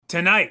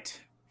Tonight,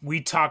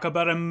 we talk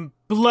about a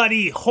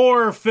bloody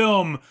horror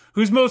film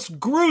whose most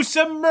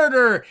gruesome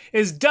murder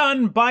is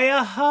done by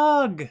a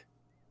hug.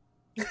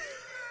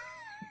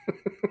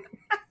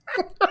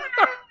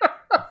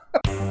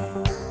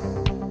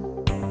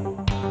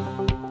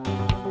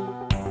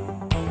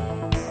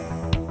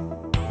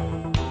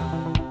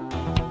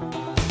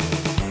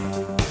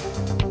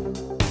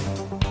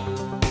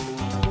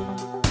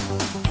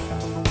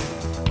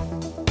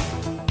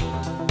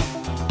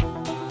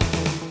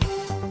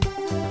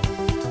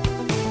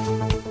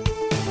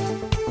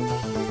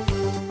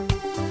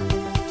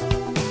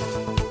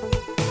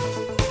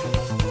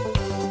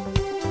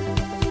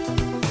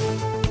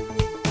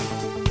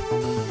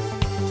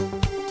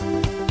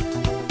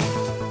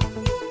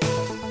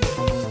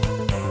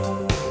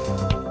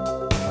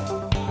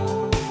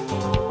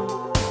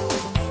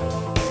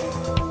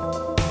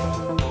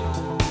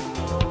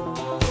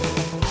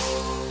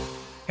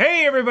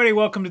 Everybody,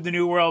 welcome to the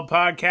New World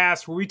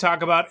Podcast, where we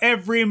talk about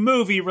every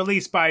movie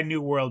released by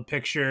New World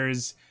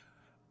Pictures.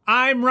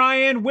 I'm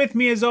Ryan. With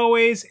me, as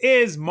always,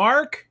 is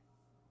Mark.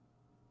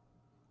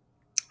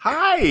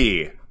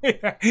 Hi.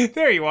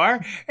 There you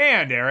are.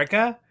 And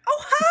Erica.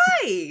 Oh,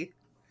 hi.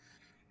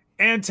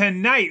 And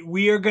tonight,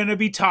 we are going to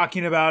be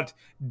talking about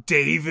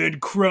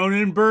David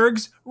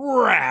Cronenberg's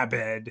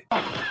Rabid.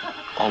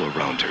 All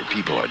around her,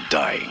 people are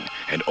dying,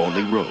 and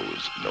only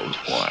Rose knows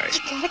why. You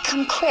gotta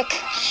come quick.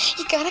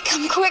 You gotta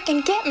come quick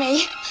and get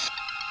me.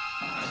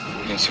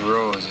 It's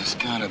Rose. It's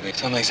gotta be.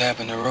 Something's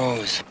happened to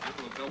Rose.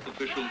 Health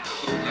officials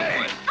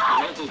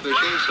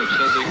have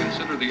said they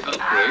consider the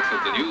outbreak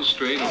of the new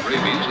strain of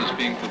rabies as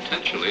being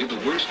potentially the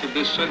worst of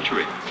this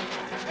century.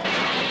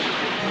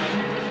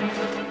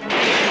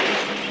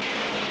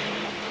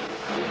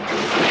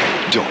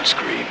 Don't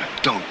scream.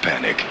 Don't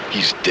panic.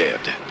 He's dead,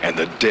 and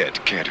the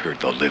dead can't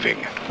hurt the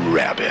living.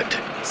 Rabid.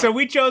 So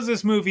we chose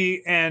this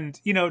movie and,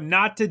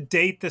 not to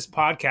date this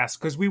podcast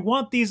because we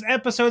want these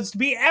episodes to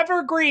be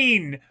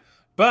evergreen.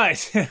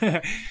 But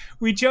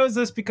we chose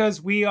this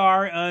because we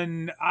are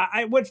on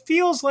what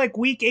feels like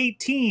week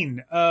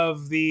 18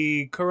 of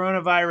the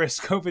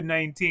coronavirus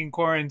COVID-19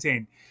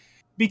 quarantine.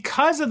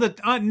 Because of the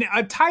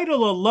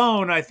title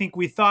alone, I think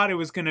we thought it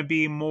was going to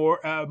be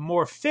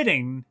more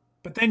fitting.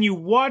 But then you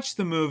watch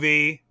the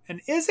movie,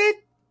 and is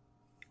it?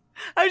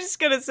 I was just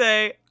going to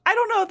say, I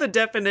don't know the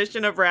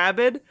definition of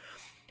rabid,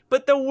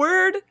 but the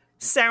word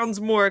sounds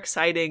more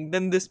exciting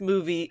than this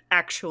movie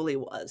actually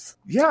was.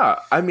 Yeah,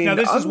 I mean,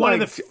 this is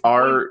one of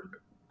our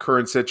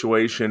current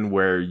situation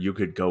where you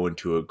could go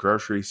into a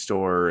grocery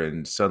store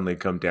and suddenly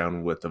come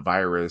down with a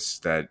virus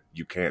that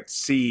you can't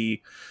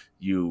see,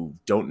 you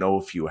don't know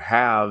if you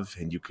have,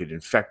 and you could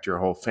infect your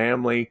whole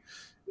family.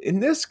 In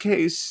this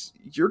case,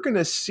 you're going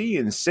to see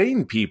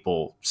insane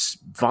people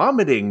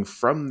vomiting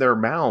from their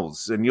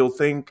mouths, and you'll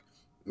think,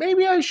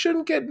 maybe I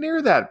shouldn't get near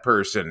that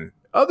person.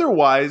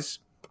 Otherwise,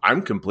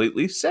 I'm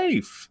completely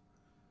safe.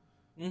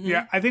 Mm-hmm.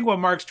 Yeah, I think what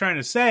Mark's trying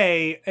to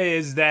say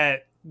is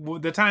that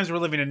the times we're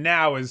living in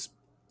now is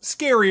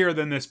scarier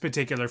than this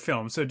particular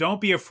film. So don't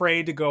be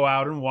afraid to go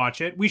out and watch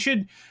it. We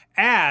should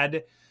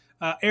add...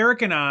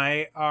 Eric and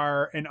I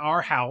are in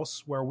our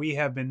house where we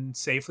have been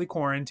safely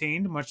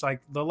quarantined, much like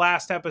the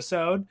last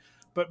episode.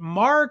 But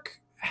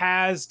Mark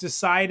has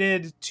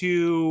decided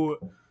to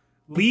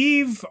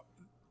leave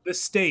the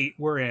state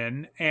we're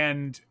in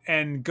and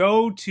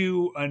go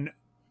to an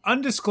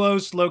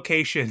undisclosed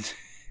location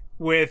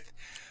with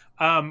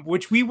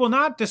which we will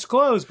not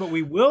disclose, but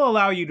we will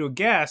allow you to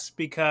guess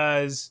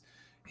because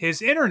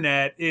his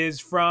internet is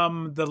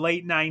from the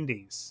late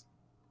 90s.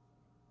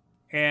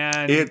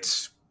 And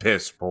it's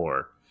piss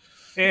poor.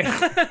 And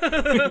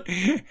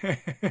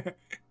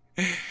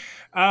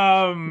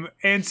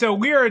so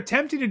we are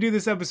attempting to do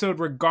this episode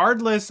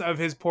regardless of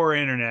his poor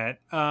internet.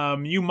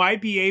 You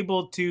might be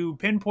able to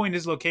pinpoint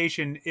his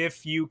location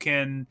if you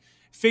can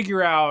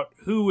figure out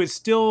who is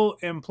still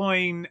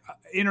employing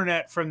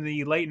internet from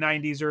the late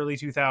 90s, early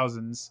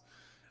 2000s.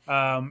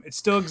 It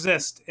still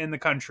exists in the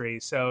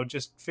country, so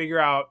just figure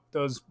out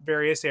those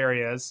various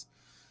areas.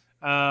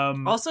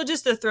 Also,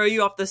 just to throw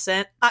you off the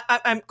scent,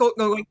 I'm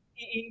going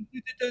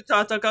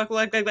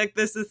like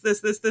this.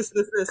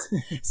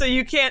 So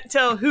you can't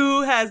tell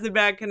who has the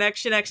bad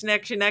connection,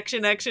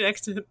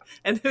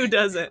 and who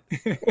doesn't.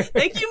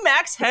 Thank you,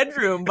 Max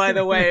Headroom, by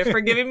the way,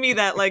 for giving me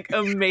that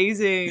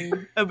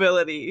amazing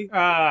ability.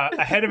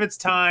 Ahead of its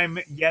time,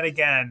 yet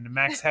again,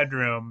 Max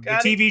Headroom, the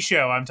TV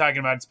show I'm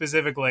talking about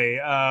specifically.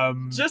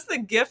 Just the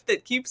gift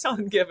that keeps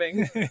on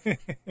giving.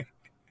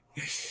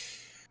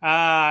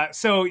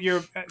 Also,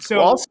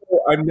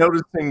 I'm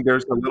noticing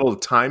there's a little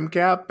time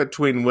gap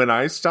between when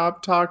I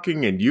stop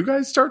talking and you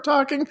guys start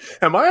talking.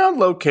 Am I on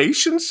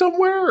location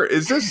somewhere?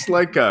 Is this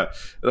like a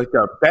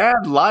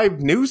bad live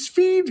news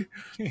feed?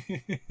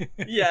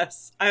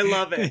 Yes, I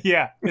love it.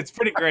 Yeah, it's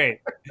pretty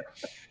great.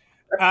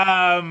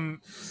 So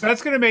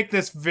that's going to make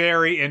this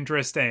very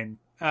interesting.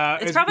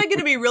 It's probably going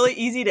to be really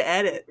easy to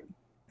edit.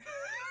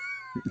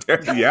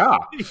 Yeah.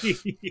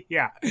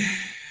 Yeah.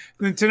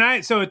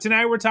 Tonight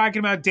we're talking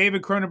about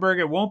David Cronenberg.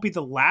 It won't be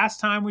the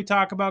last time we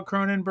talk about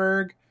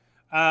Cronenberg.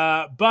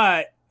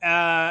 But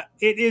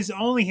it is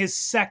only his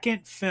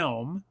second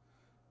film,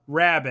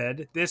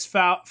 Rabid. This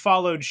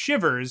followed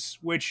Shivers,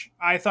 which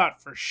I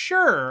thought for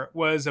sure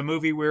was a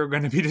movie we were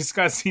going to be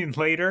discussing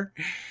later.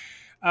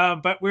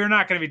 But we're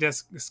not going to be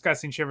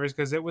discussing Shivers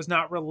because it was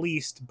not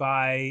released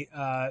by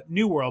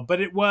New World.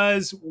 But it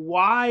was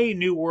why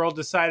New World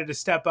decided to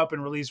step up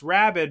and release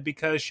Rabid,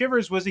 because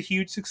Shivers was a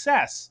huge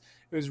success.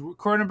 It was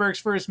Cronenberg's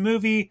first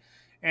movie,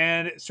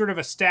 and it sort of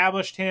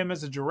established him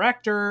as a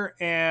director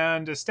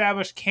and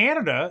established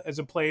Canada as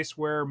a place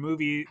where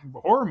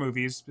horror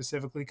movies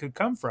specifically could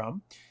come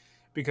from,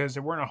 because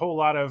there weren't a whole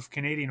lot of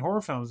Canadian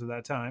horror films at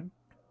that time.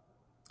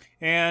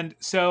 And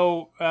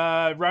so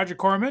Roger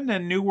Corman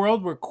and New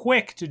World were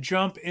quick to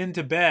jump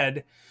into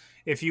bed,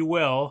 if you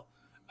will,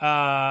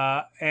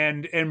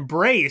 and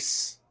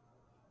embrace,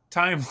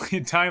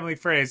 timely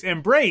phrase,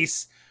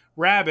 embrace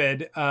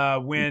Rabid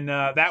when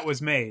that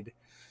was made.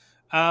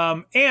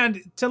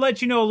 And to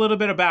let you know a little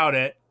bit about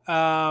it,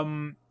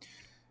 the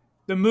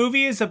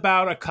movie is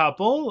about a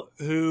couple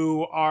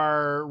who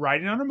are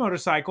riding on a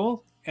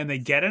motorcycle and they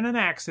get in an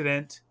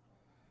accident,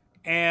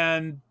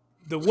 and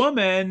the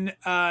woman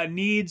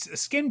needs a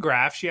skin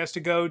graft. She has to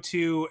go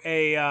to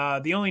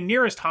the only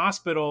nearest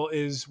hospital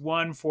is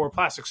one for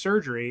plastic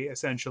surgery,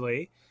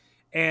 essentially.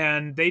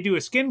 And they do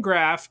a skin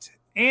graft,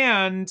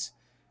 and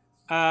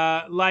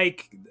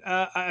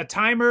a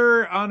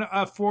timer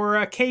on for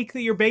a cake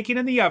that you're baking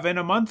in the oven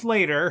a month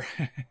later,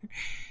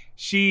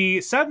 she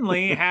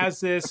suddenly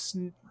has this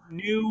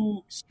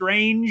new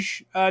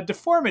strange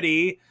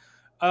deformity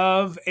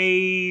of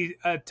a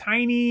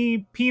tiny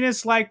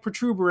penis-like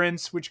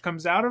protuberance which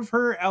comes out of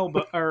her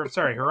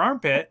her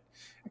armpit,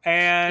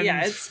 and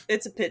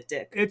it's a pit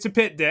dick. It's a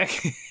pit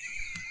dick.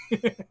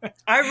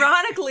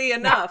 Ironically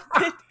enough,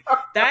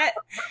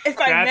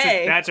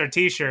 that's our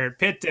T-shirt,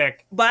 pit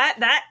dick. But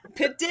that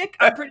pit dick,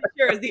 I'm pretty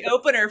sure, is the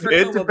opener for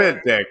It's Coma a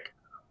pit Boner. dick.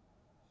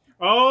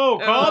 Oh,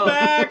 call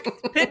back.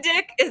 Pit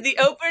dick is the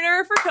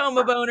opener for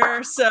Coma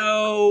Boner.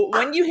 So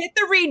when you hit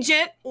the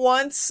Regent,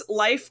 once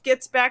life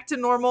gets back to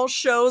normal,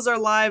 shows are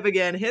live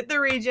again. Hit the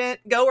Regent,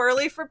 go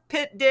early for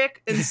pit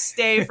dick, and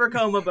stay for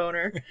Coma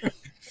Boner.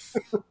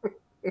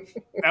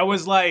 That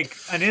was like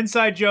an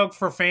inside joke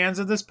for fans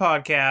of this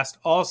podcast.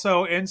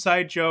 Also,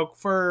 inside joke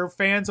for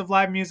fans of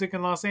live music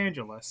in Los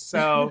Angeles.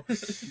 So,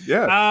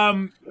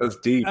 yeah, that's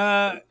deep.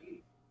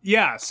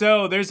 Yeah,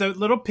 so there's a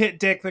little pit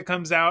dick that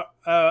comes out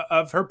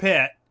of her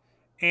pit,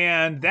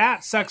 and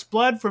that sucks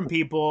blood from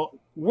people.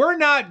 We're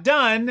not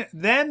done.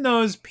 Then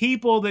those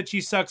people that she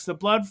sucks the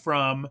blood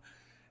from,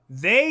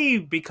 they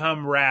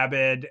become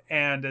rabid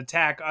and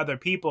attack other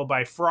people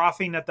by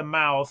frothing at the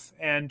mouth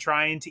and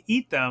trying to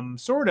eat them,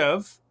 sort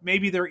of.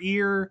 Maybe their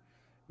ear,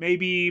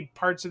 maybe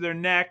parts of their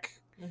neck.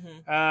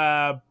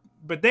 Mm-hmm.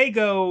 But they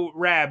go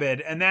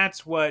rabid, and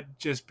that's what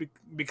just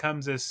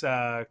becomes this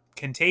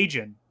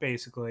contagion,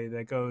 basically,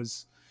 that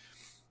goes.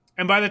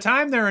 And by the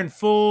time they're in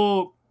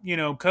full,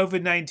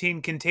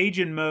 COVID-19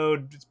 contagion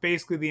mode, it's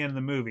basically the end of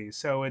the movie.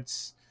 So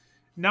it's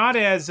not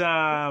as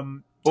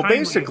well,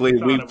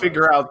 basically, we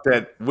figure out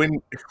that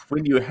when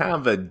you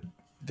have the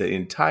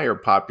entire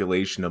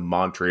population of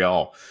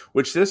Montreal,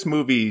 which this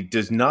movie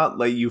does not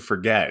let you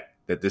forget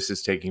that this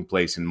is taking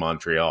place in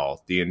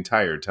Montreal the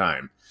entire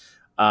time.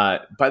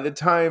 By the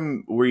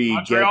time we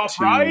Montreal get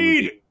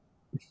to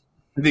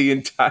the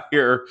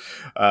entire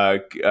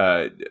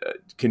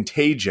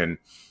contagion,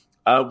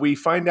 we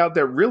find out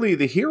that really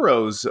the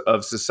heroes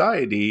of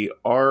society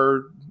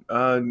are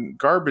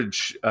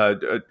garbage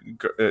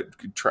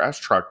trash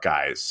truck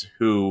guys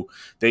who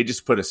they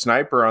just put a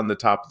sniper on the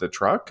top of the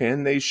truck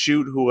and they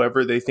shoot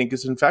whoever they think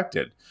is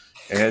infected.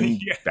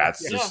 And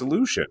that's the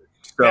solution.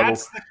 So,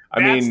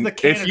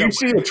 if you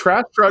see a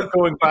trash truck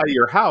going by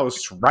your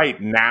house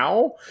right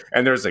now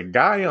and there's a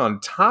guy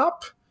on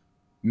top,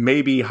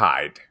 maybe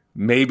hide,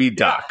 maybe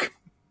duck.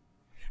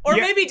 Or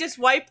maybe just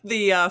wipe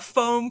the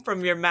foam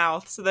from your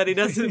mouth so that he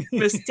doesn't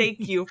mistake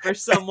you for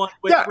someone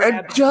with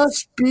rabies. And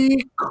just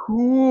be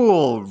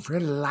cool.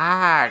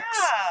 Relax.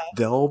 Yeah.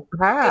 They'll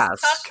pass.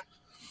 Just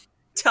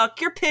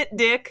tuck your pit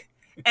dick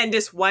and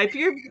just wipe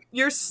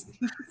your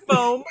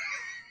foam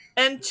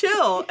and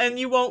chill, and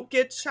you won't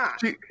get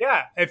shot.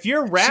 If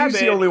you're rabid,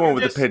 she's the only one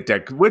with a pit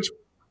dick. Which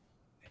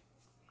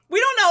we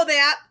don't know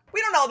that.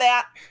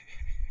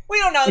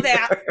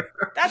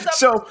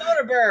 That's up to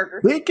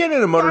Cronenberg. They get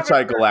in a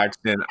motorcycle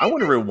accident. I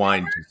want to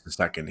rewind just a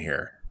second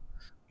here.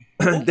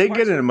 They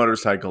get in a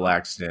motorcycle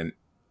accident,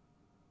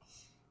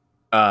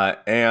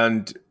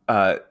 and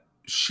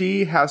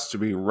she has to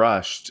be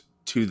rushed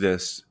to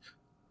this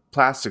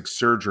plastic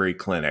surgery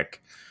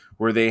clinic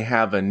where they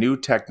have a new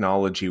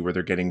technology where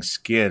they're getting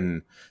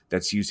skin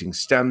that's using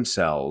stem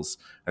cells,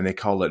 and they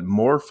call it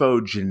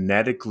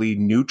morphogenetically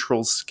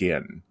neutral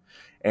skin.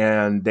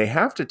 And they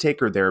have to take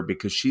her there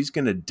because she's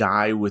going to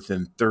die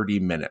within 30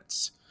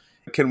 minutes.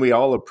 Can we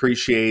all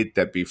appreciate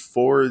that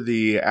before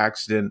the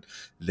accident,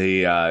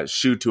 they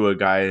shoot to a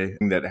guy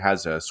that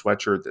has a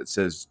sweatshirt that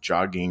says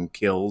jogging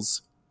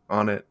kills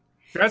on it?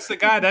 That's the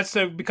guy.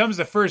 Becomes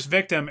the first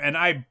victim, and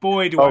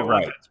boy, do Oh, I want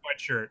right. that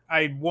sweatshirt.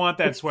 I want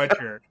that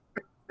sweatshirt.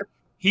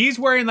 He's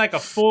wearing like a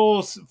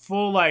full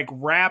like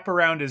wrap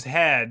around his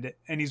head,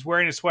 and he's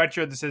wearing a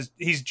sweatshirt that says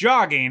he's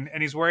jogging,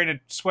 and he's wearing a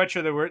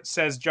sweatshirt that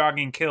says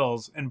 "jogging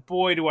kills." And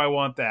boy, do I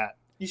want that.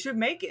 You should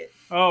make it.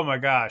 Oh my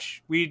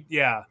gosh,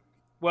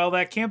 Well,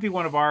 that can't be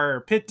one of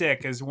our pit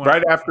dick. Is one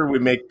Right after we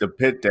make the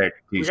pit deck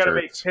we got to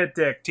make t-shirts. pit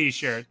dick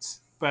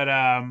t-shirts, but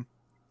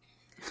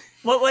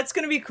What's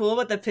going to be cool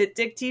about the pit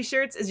dick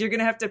t-shirts is you're going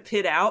to have to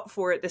pit out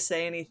for it to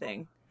say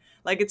anything.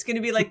 Like, it's going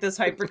to be like those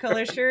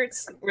hypercolor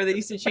shirts where they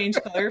used to change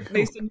color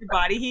based on your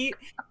body heat.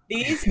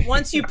 These,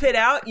 once you pit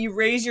out, you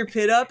raise your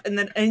pit up, and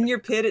then in your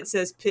pit it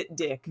says pit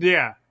dick.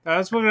 yeah,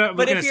 that's what I was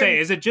But going if to say.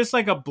 you're- Is it just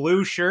like a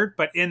blue shirt,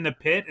 but in the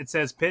pit it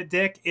says pit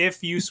dick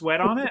if you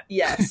sweat on it?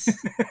 Yes.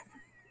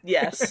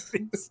 Yes.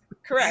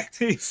 Correct.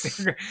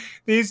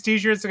 These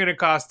t-shirts are going to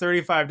cost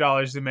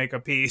 $35 to make a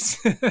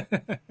piece.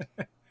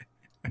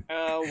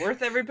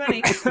 Worth every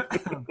penny.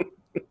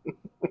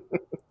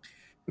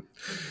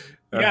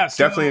 Yeah,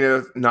 so-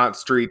 Definitely not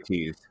street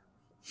tees.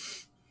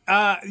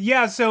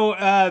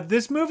 So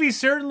this movie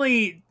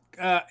certainly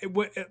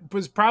it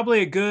was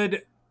probably a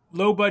good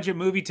low-budget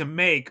movie to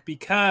make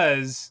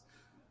because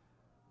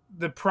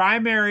the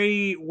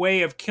primary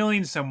way of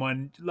killing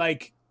someone,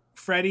 like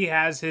Freddy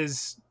has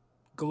his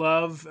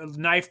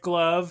knife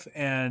glove,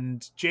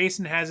 and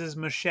Jason has his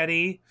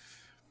machete.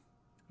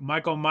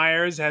 Michael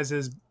Myers has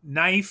his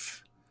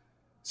knife.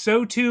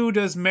 So too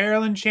does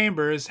Marilyn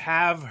Chambers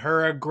have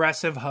her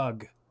aggressive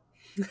hug.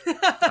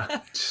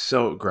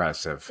 So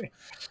aggressive.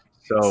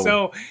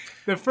 So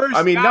the first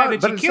I mean, guy that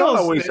but she it's kills,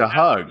 not always a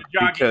hug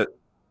because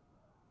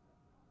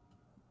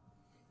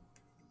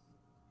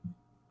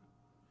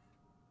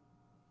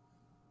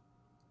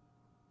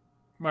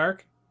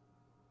Mark.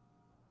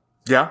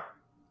 yeah.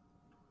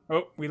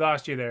 Oh, we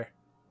lost you there.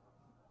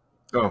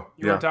 Oh,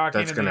 You yeah. were talking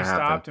That's and going then to you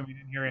happen. stopped and we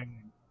didn't hear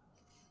anything.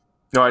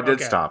 No, I did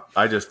Okay. stop.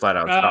 I just flat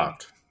out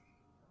stopped.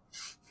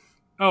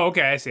 Oh,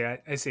 okay. I see.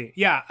 I see.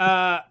 Yeah.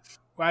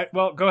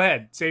 Well, go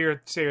ahead. Say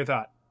your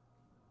thought.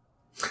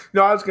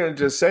 No, I was going to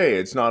just say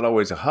it's not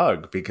always a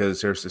hug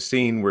because there's a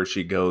scene where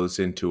she goes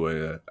into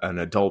an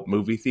adult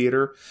movie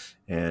theater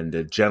and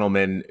a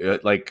gentleman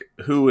like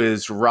who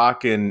is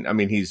rocking. I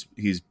mean, he's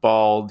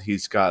bald.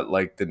 He's got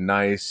like the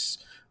nice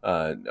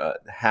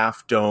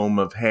half dome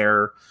of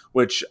hair,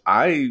 which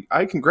I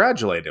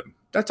congratulate him.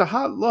 That's a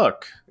hot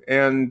look.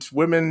 And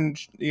women,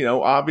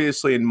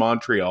 obviously in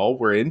Montreal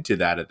were into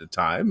that at the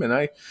time. And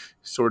I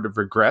sort of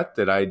regret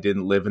that I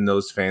didn't live in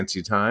those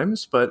fancy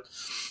times, but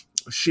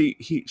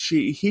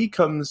he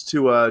comes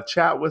to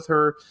chat with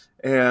her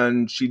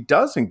and she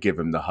doesn't give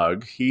him the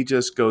hug. He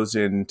just goes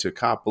in to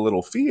cop a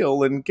little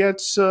feel and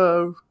gets,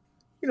 a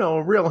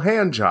real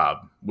hand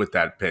job with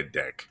that pit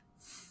dick.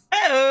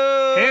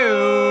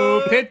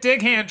 Hey, pit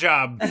dick hand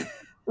job.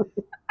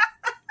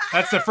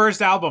 That's the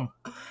first album.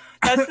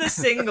 That's the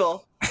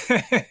single.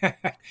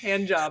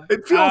 Hand job.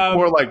 It feels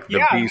more like the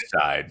yeah.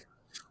 B-side.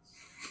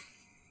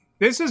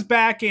 This is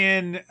back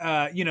in,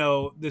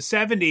 the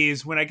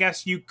 70s when I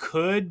guess you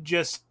could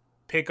just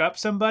pick up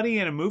somebody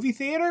in a movie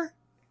theater.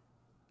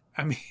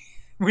 I mean,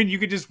 when you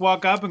could just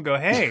walk up and go,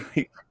 hey,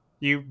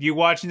 you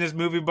watching this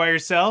movie by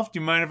yourself? Do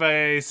you mind if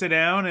I sit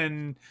down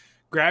and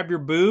grab your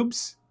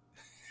boobs?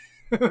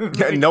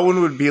 Yeah, no one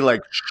would be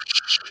like,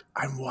 shh,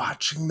 I'm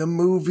watching the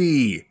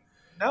movie.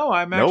 No,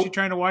 I'm actually Nope.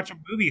 trying to watch a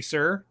movie,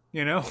 sir.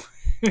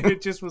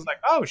 It just was like,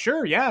 oh,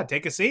 sure. Yeah.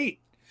 Take a seat.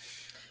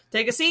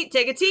 Take a seat.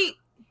 Take a teat.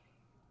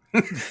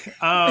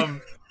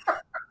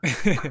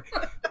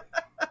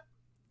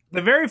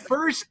 The very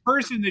first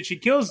person that she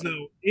kills,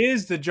 though,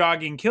 is the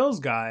jogging kills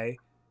guy.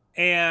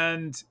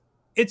 And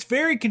it's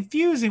very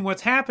confusing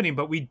what's happening,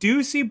 but we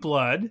do see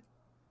blood.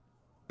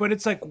 But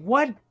it's like,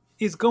 what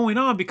is going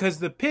on? Because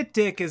the pit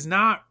dick is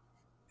not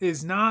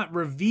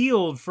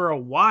revealed for a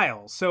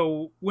while.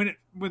 So when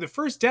the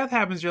first death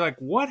happens, you're like,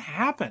 what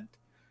happened?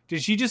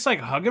 Did she just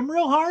like hug him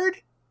real hard?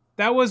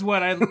 That was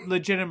what I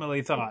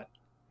legitimately thought.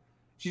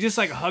 She just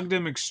like hugged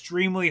him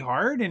extremely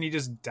hard and he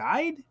just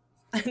died?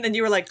 And then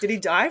you were like, did he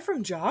die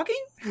from jogging?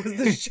 Was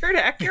the shirt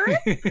accurate?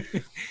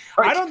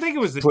 I don't think it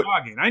was the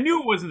jogging. I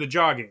knew it wasn't the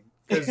jogging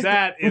because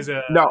that is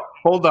a... No,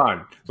 hold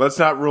on. Let's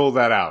not rule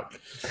that out.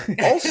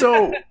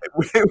 Also,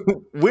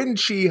 when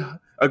she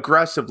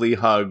aggressively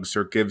hugs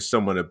or gives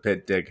someone a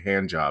pit dick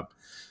hand job,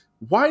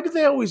 why do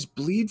they always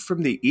bleed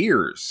from the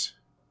ears?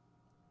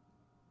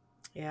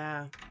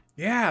 Yeah.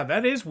 Yeah,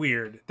 that is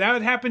weird. That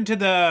would happen to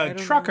the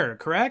trucker,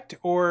 correct?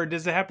 Or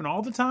does it happen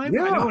all the time?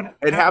 I know Yeah,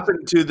 it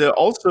happened to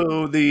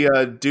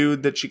the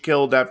dude that she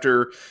killed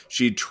after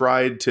she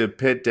tried to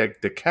pit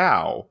dick the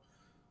cow.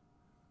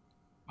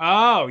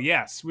 Oh,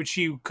 yes, which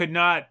she could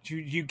not.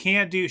 You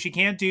can't do. She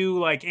can't do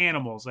like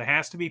animals. It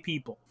has to be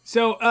people.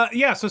 So,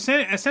 So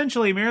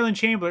essentially, Marilyn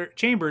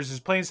Chambers is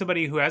playing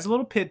somebody who has a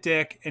little pit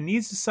dick and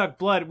needs to suck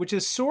blood, which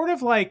is sort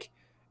of like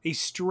a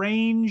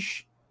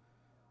strange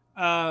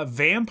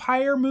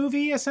vampire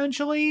movie,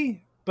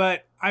 essentially.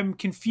 but I'm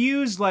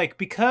confused, like,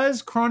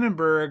 because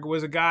Cronenberg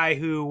was a guy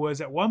who was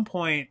at one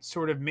point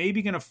sort of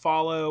maybe going to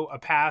follow a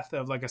path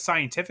of like a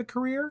scientific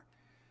career.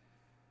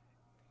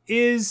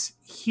 Is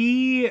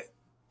he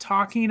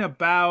talking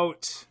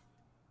about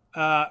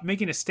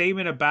making a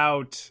statement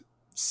about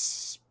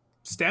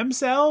stem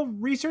cell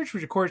research,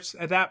 which of course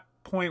at that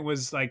point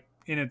was like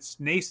in its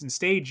nascent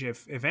stage,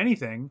 if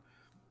anything?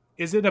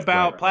 Is it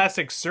about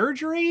plastic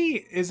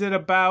surgery? Is it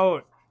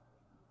about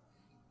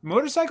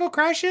motorcycle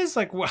crashes?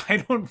 Like, what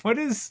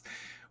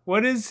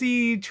is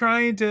he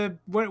trying to,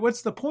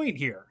 what's the point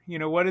here? You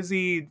know, what's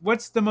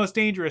the most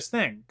dangerous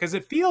thing? Because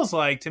it feels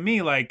like to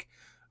me like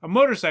a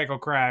motorcycle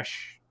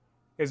crash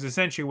is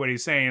essentially what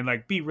he's saying,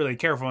 like, be really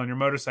careful on your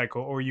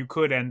motorcycle or you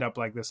could end up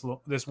like this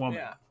woman.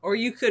 Yeah. Or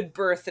you could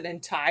birth an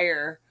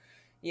entire,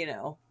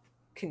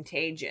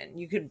 contagion.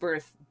 You could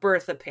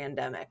birth a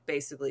pandemic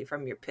basically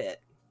from your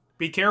pit.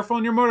 Be careful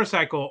on your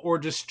motorcycle or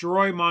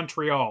destroy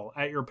Montreal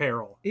at your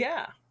peril.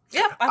 Yeah.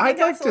 Yeah. I'd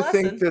like to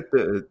think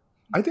that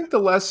I think the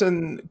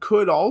lesson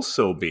could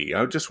also be,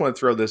 I just want to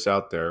throw this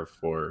out there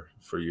for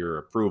your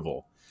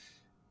approval.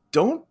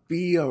 Don't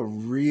be a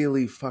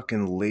really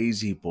fucking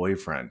lazy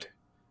boyfriend.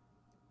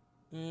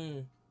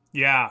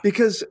 Yeah.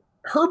 Because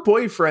her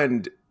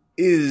boyfriend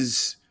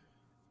he's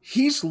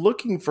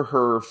looking for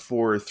her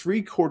for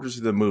 3/4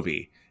 of the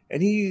movie,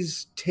 and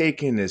he's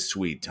taking his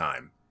sweet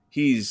time.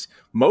 He's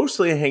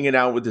mostly hanging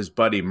out with his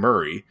buddy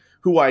Murray,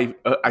 who I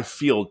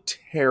feel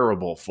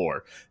terrible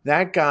for.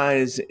 That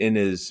guy's in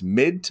his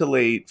mid to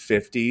late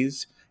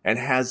 50s and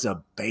has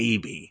a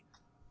baby.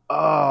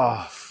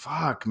 Oh,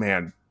 fuck,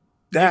 man.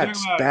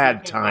 That's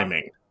bad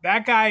timing.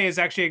 That guy is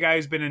actually a guy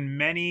who's been in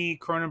many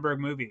Cronenberg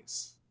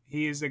movies.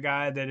 He is a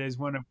guy that is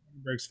one of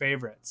Cronenberg's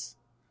favorites.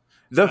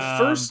 The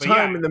first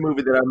time in the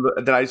movie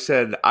that I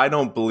said, I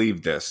don't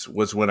believe this,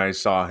 was when I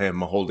saw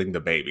him holding the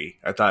baby.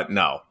 I thought,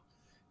 no.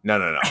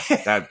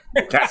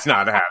 That's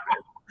not happening.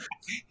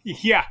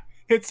 Yeah.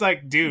 It's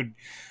like, dude,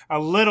 a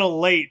little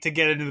late to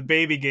get into the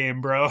baby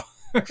game, bro.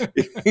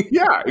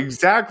 Yeah,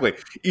 exactly.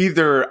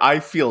 Either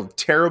I feel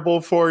terrible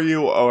for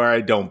you or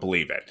I don't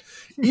believe it.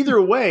 Either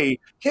way,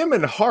 him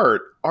and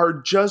Hart are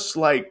just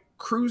like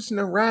cruising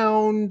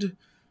around.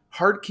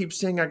 Hart keeps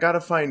saying, I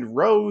gotta find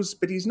Rose,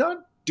 but he's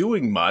not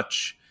doing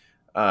much.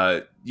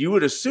 You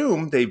would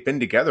assume they've been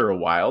together a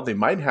while. They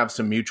might have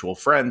some mutual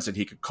friends that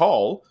he could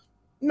call.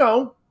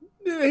 No,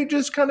 they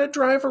just kind of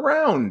drive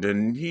around,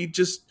 and he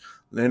just,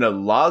 in a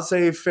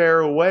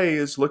laissez-faire way,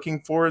 is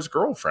looking for his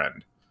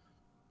girlfriend.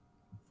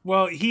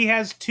 Well, he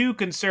has two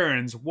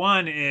concerns.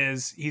 One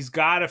is he's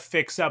got to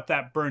fix up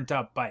that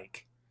burnt-up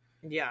bike.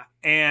 Yeah.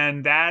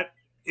 And that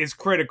is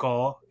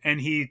critical, and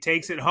he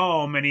takes it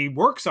home, and he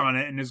works on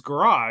it in his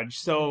garage.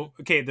 So,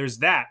 okay, there's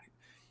that.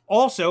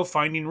 Also,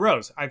 finding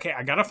Rose. Okay,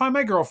 I got to find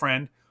my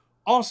girlfriend.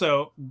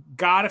 Also,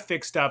 got to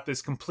fix up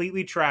this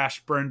completely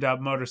trashed, burned-up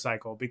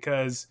motorcycle,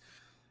 because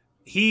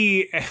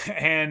he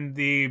and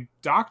the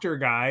doctor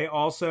guy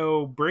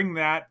also bring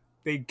that.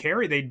 They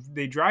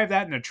drive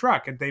that in a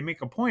truck, and they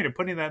make a point of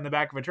putting that in the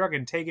back of a truck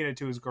and taking it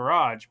to his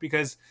garage,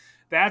 because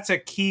that's a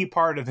key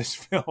part of this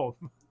film.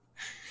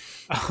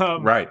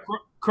 Right.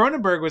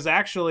 Cronenberg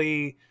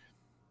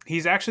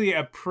he's actually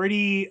a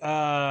pretty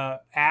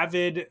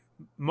avid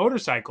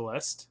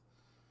motorcyclist,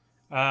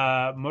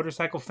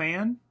 motorcycle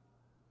fan.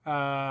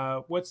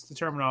 What's the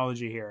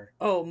terminology here?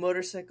 Oh,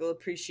 motorcycle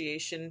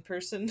appreciation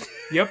person.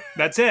 Yep,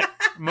 that's it.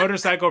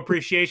 Motorcycle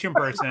appreciation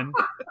person.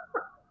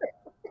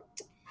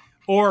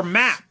 Or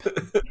map.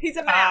 He's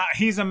a map.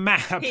 He's a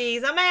map.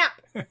 He's a map.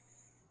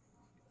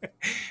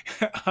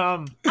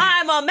 I'm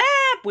a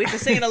map. We have to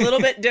sing it a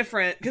little bit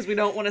different because we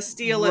don't want to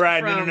steal it.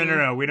 Right? From,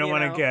 No. We don't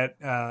want to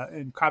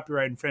get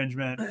copyright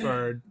infringement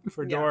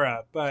for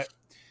Dora. But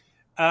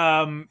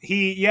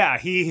he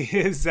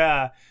is.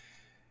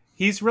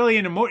 He was really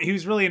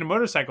into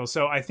motorcycles,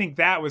 so I think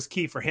that was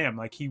key for him.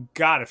 Like, he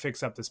got to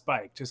fix up this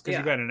bike just because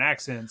you got in an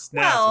accident.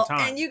 Now's the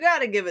time. And you got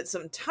to give it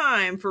some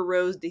time for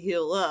Rose to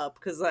heal up,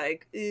 because,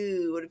 like,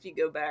 ooh, what if you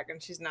go back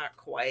and she's not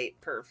quite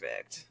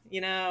perfect?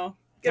 You know,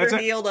 get her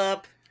healed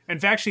up. In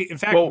fact,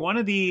 one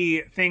of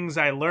the things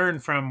I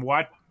learned from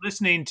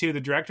listening to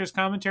the director's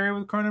commentary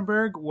with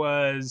Cronenberg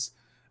was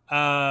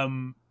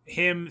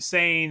him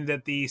saying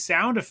that the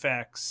sound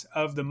effects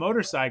of the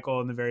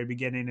motorcycle in the very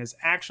beginning is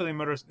actually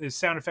is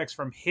sound effects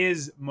from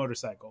his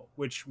motorcycle,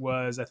 which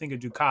was, I think, a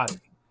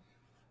Ducati.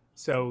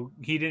 So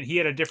he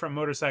had a different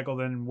motorcycle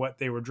than what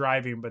they were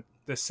driving, but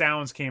the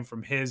sounds came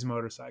from his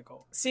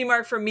motorcycle. See,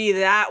 Mark, for me,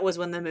 that was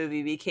when the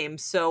movie became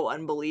so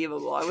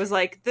unbelievable. I was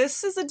like,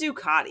 this is a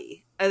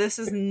Ducati. This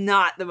is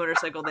not the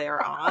motorcycle they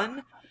are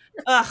on.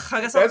 Ugh,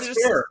 I guess I'll just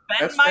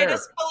suspend my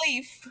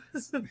disbelief.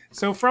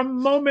 So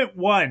from moment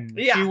one,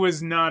 she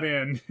was not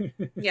in.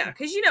 Yeah,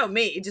 because you know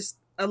me,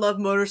 I love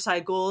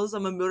motorcycles.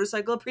 I'm a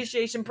motorcycle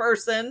appreciation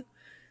person.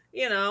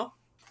 You know,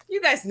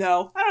 you guys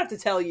know. I don't have to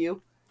tell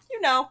you.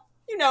 You know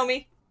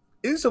me.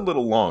 It is a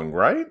little long,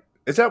 right?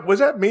 Was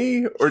that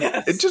me, or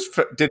did it just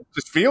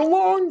feel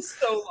long?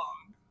 So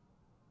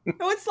long.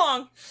 No, it's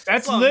long.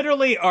 That's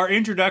literally our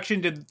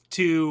introduction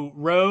to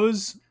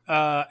Rose.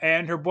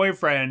 and her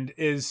boyfriend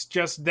is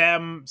just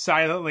them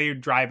silently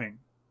driving.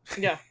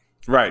 Yeah.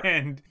 Right.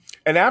 And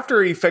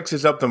after he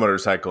fixes up the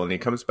motorcycle and he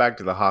comes back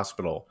to the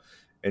hospital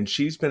and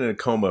she's been in a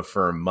coma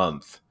for a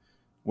month,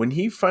 when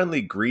he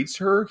finally greets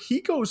her, he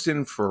goes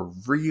in for a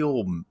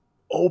real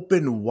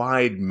open,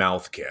 wide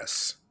mouth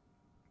kiss.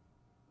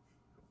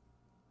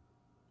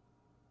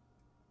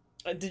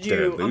 Did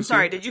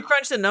you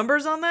crunch the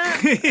numbers on that?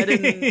 I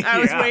didn't. I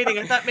was Yeah. waiting.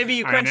 I thought maybe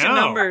you crunched the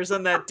numbers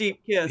on that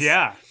deep kiss.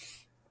 yeah.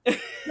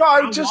 No,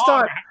 I just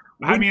thought...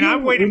 I mean,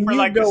 I'm waiting for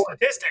like the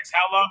statistics.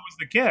 How long was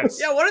the kiss?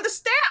 Yeah, what are the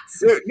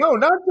stats? No,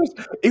 not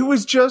just... It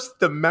was just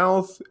the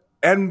mouth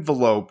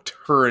enveloped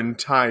her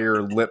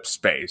entire lip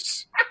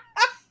space.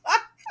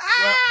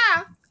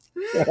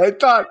 I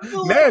thought,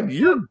 man,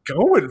 you're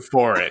going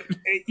for it.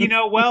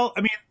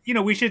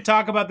 We should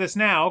talk about this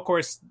now. Of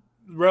course,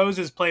 Rose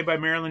is played by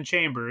Marilyn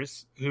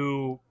Chambers,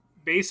 who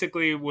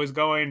basically was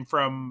going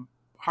from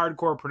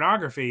hardcore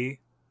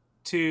pornography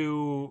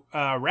to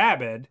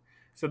Rabid.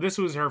 So this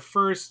was her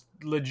first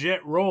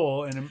legit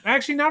role, and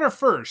actually not her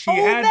first.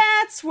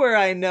 That's where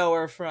I know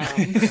her from.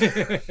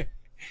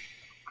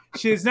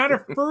 She's not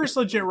her first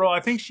legit role. I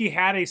think she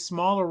had a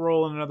smaller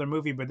role in another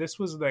movie, but this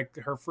was like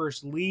her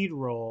first lead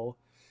role,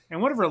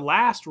 and one of her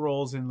last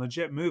roles in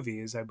legit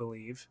movies, I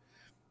believe.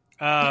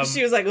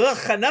 She was like,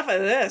 "Ugh, enough of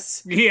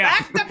this. Yeah,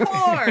 back to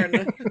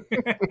porn."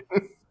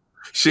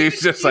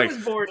 She's just like,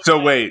 so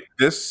wait,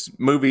 this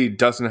movie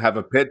doesn't have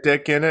a pit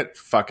dick in it?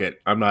 Fuck it,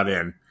 I'm not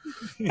in.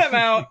 I'm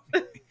out.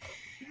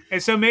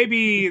 And so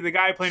maybe the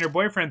guy playing her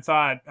boyfriend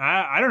thought,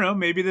 I don't know,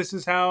 maybe this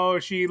is how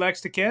she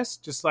likes to kiss,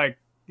 just like,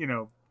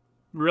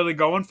 really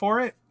going for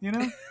it,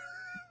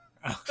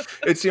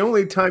 It's the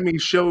only time he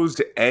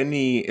shows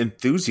any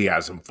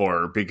enthusiasm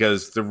for her,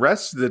 because the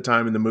rest of the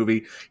time in the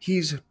movie,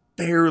 he's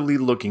barely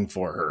looking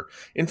for her.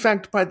 In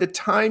fact, by the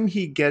time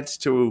he gets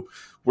to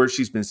where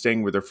she's been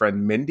staying with her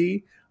friend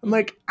Mindy, I'm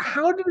like,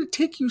 how did it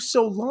take you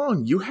so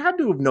long? You had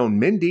to have known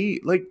Mindy.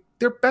 Like,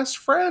 they're best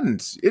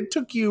friends. It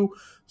took you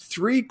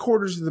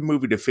 3/4 of the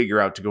movie to figure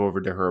out to go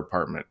over to her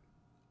apartment.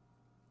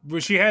 Well,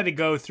 she had to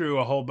go through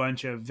a whole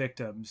bunch of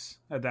victims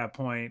at that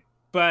point.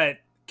 But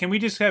can we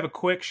just have a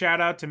quick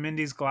shout out to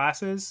Mindy's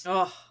glasses?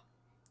 Oh,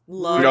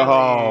 love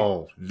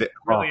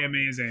really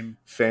amazing.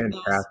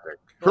 Fantastic.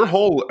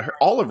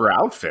 All of her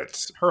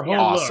outfits. Her whole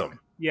awesome. Look.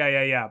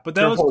 Yeah. But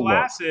those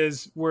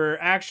glasses were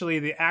actually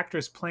the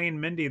actress playing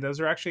Mindy.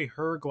 Those are actually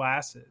her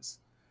glasses.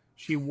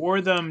 She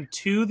wore them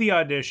to the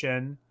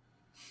audition,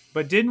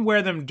 but didn't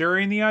wear them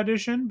during the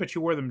audition, but she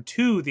wore them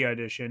to the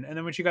audition. And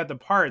then when she got the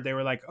part, they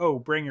were like, oh,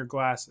 bring your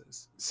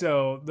glasses.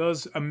 So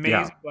those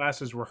amazing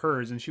glasses were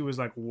hers. And she was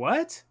like,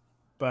 what?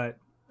 But,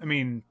 I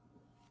mean,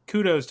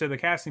 kudos to the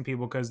casting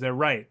people, because they're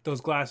right. Those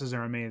glasses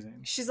are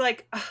amazing. She's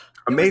like,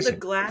 amazing. The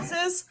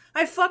glasses?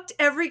 I fucked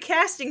every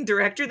casting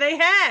director they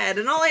had,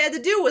 and all I had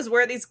to do was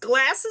wear these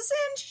glasses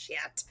and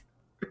shit.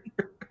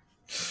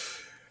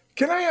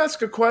 Can I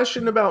ask a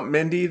question about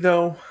Mindy,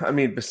 though? I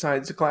mean,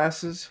 besides the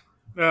glasses?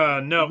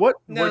 No. What?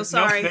 No,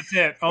 sorry. That's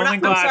it. Only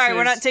glasses. I'm sorry,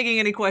 we're not taking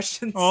any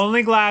questions.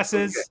 Only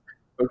glasses.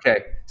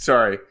 Okay.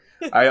 Sorry.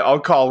 I'll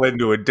call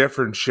into a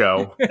different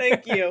show.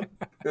 Thank you.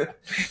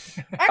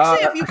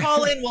 Actually, if you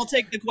call in, we'll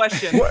take the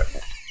question.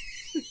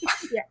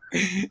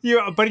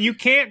 But you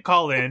can't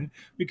call in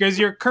because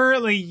you're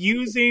currently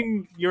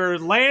using your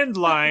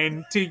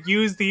landline to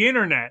use the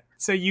internet.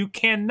 So you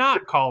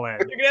cannot call in.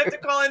 You're going to have to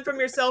call in from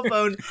your cell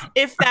phone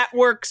if that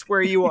works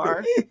where you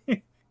are.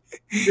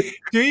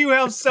 Do you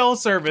have cell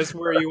service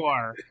where you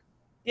are?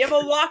 You have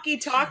a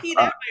walkie-talkie?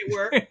 That might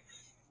work.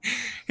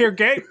 Here,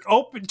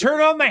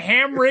 turn on the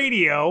ham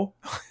radio.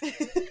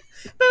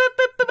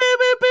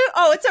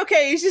 Oh, it's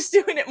okay. He's just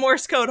doing it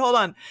Morse code. Hold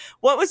on.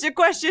 What was your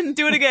question?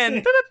 Do it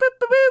again.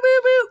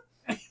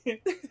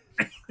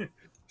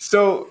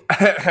 So,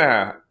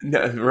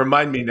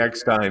 remind me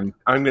next time.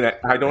 I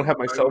don't have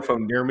my cell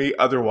phone near me.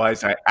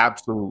 Otherwise, I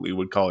absolutely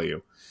would call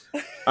you.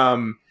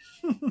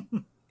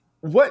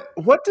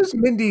 What does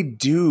Mindy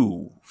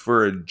do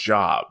for a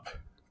job?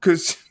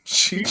 Because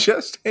she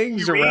just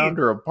hangs around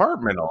her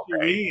apartment all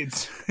day.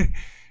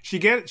 She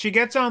reads. She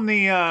gets on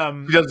the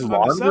she does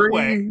laundry.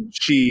 subway.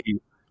 She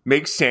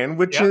makes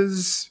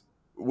sandwiches.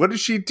 Yep. What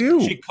does she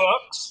do? She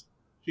cooks.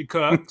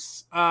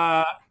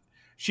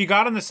 She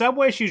got on the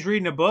subway. She's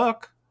reading a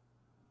book.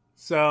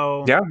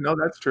 So yeah, no,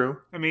 that's true.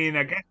 I mean,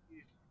 I guess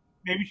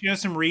maybe she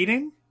does some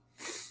reading.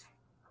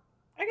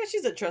 I guess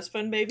she's a trust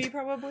fund baby,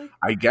 probably.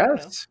 I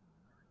guess.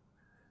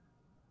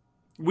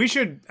 We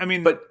should. I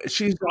mean, but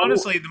she's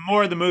honestly, the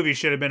more of the movie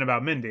should have been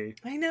about Mindy.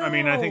 I know. I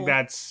mean, I think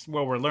that's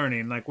what we're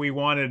learning. Like, we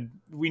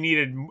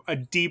needed a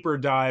deeper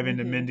dive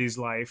into Mindy's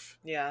life.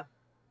 Yeah.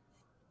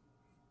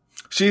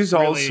 She's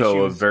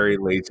also a very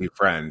lazy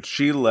friend.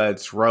 She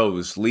lets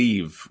Rose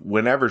leave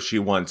whenever she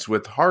wants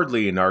with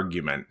hardly an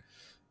argument,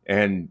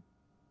 and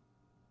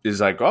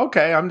is like,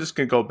 okay, I'm just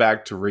going to go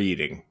back to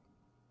reading.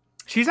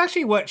 She's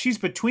actually she's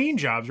between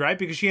jobs, right?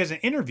 Because she has an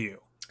interview.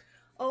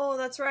 Oh,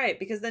 that's right.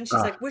 Because then she's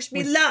like, wish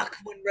me luck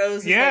when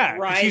Rose is like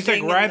writhing. She's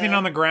like writhing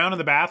on the ground in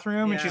the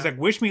bathroom, and she's like,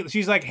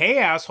 she's like, hey,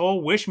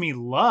 asshole, wish me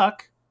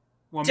luck.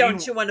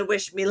 Don't you want to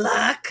wish me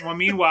luck? Well,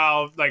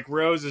 meanwhile, like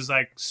Rose is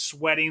like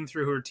sweating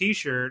through her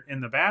t-shirt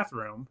in the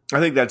bathroom. I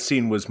think that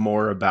scene was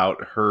more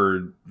about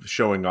her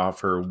showing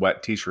off her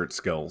wet t-shirt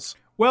skills.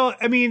 Well,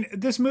 I mean,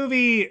 this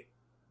movie,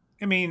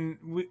 I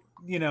mean,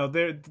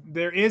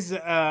 there is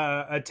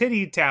a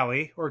titty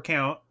tally or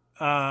count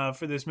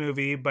for this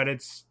movie, but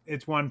it's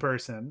one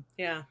person.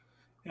 Yeah.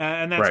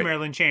 And that's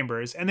Marilyn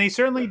Chambers. And they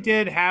certainly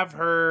did have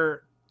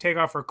her take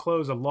off her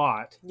clothes a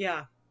lot.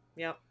 Yeah.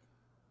 Yep.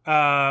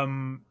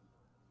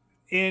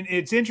 And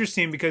it's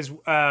interesting because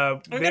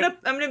I'm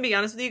gonna be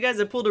honest with you guys.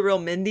 I pulled a real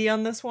Mindy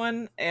on this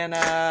one, and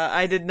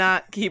I did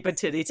not keep a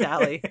titty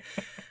tally.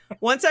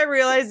 Once I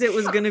realized it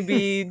was gonna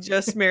be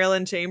just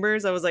Marilyn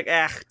Chambers, I was like,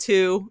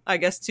 two. I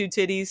guess two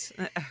titties.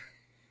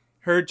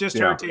 Her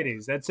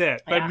titties. That's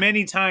it. But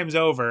many times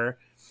over.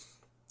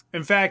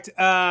 In fact,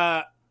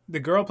 the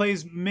girl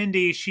plays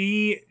Mindy.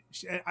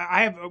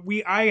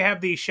 I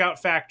have the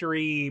Shout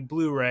Factory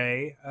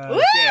Blu-ray.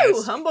 Woo!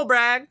 Disc. Humble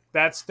brag.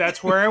 That's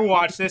where I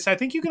watched this. I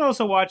think you can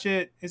also watch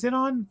it. Is it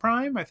on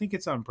Prime? I think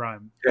it's on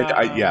Prime.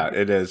 Yeah,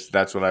 it is.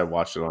 That's what I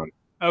watched it on.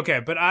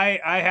 Okay, but I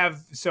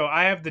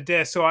have the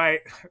disc. So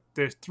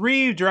there's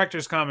 3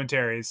 director's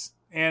commentaries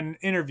and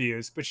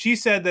interviews. But she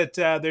said that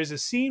there's a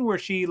scene where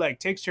she like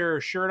takes her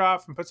shirt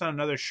off and puts on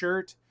another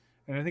shirt,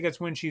 and I think that's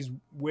when she's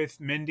with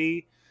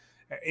Mindy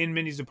in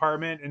Mindy's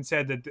apartment, and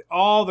said that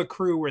all the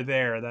crew were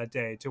there that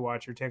day to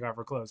watch her take off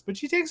her clothes. But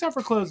she takes off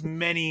her clothes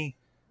many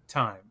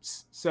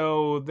times.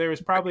 So there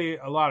was probably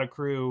a lot of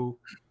crew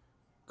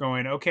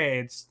going, okay,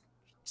 it's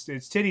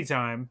titty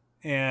time,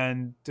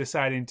 and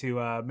deciding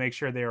to make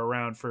sure they were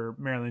around for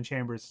Marilyn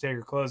Chambers to take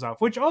her clothes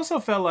off, which also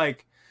felt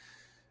like,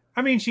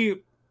 I mean, she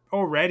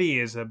already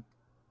is a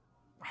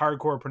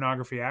hardcore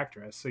pornography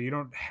actress, so you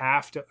don't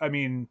have to, I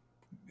mean,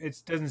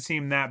 it doesn't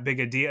seem that big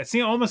a deal. It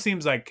almost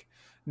seems like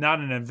not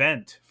an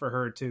event for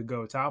her to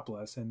go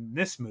topless in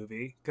this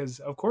movie, because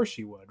of course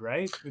she would,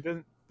 right? It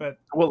doesn't. But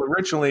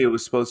originally it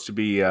was supposed to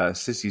be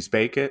Sissy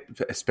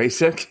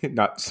Spacek,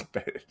 not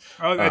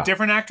a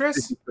different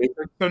actress.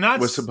 So not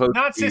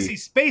Sissy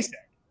Spacek.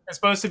 It's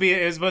supposed to be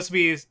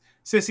Sissy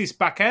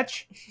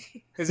Spacek.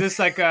 Is this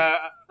like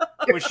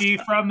was she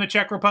from the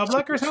Czech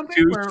Republic or something?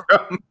 She was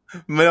from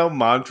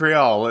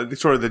Montreal,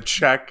 sort of the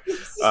Czech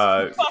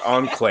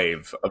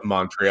enclave of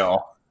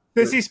Montreal.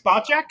 Sissy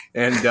Spacek?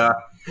 And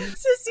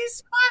Sissy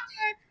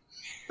Spacek.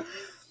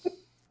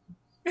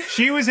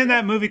 She was in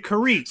that movie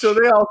Careech. So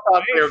they all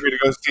thought they were going to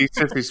go see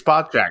Sissy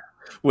Spacek,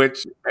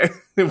 which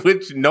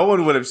no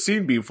one would have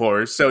seen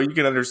before, so you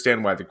can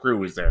understand why the crew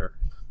was there.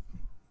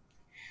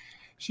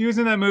 She was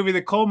in that movie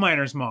The Coal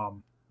Miner's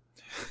Mom.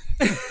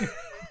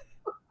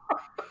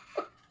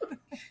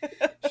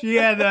 She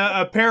had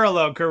a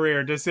parallel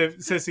career to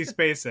Sissy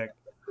Spacek.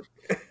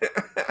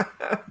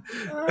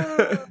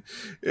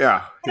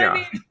 Yeah. I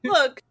mean,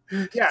 look.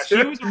 Yeah, she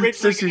was originally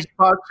Sissy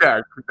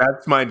Spacek.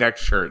 That's my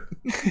next shirt.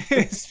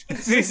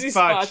 Sissy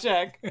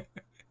Spacek.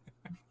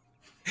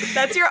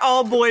 That's your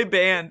all-boy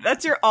band.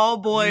 That's your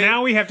all-boy.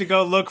 Now we have to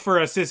go look for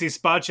a Sissy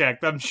Spacek.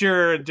 I'm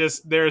sure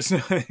there's a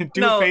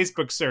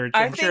Facebook search.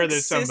 I'm sure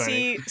there's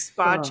somebody. Sissy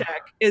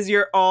Spacek is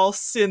your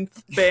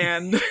all-synth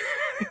band.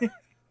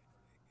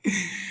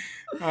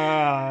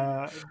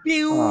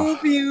 Pew,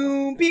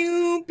 pew,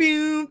 pew,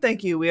 pew.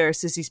 Thank you. We are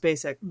Sissy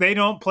Spacek. They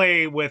don't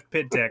play with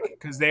Pit Dick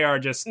because they are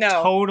just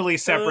totally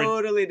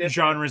separate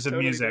genres of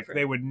music. Different.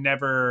 It would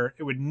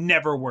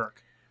never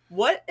work.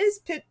 What is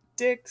Pit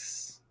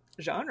Dick's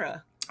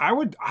genre?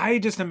 I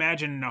just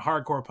imagine a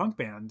hardcore punk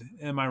band.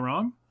 Am I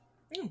wrong?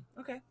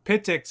 Okay.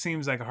 Pit Dick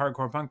seems like a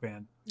hardcore punk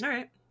band. All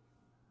right.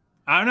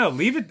 I don't know.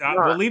 Leave it.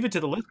 We'll leave it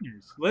to the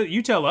listeners.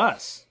 You tell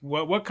us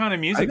what kind of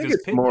music. I think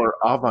it's more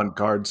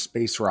avant-garde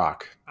space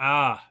rock.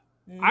 I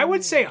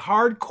would say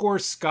hardcore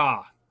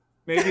ska.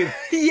 Maybe.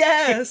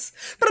 Yes.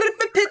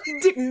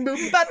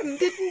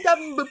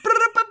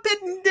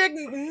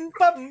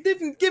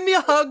 Give me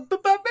a hug.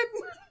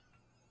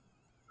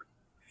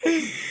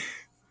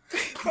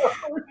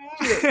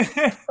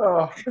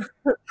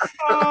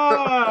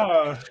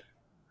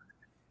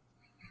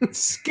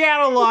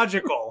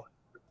 Scatological.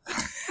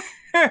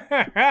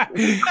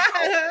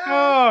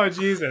 Oh,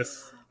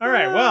 Jesus. All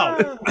right, well.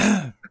 One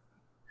thing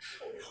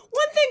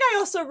I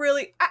also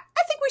really...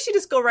 I think we should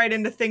just go right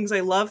into things I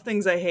love,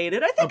 things I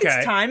hated. I think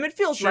it's time. It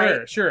feels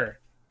right. Sure.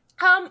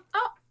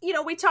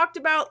 We talked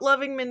about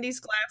loving Mindy's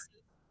glasses.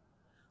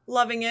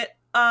 Loving it.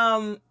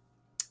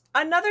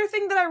 Another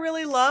thing that I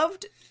really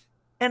loved,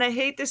 and I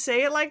hate to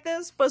say it like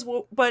this,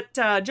 but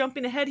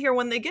jumping ahead here,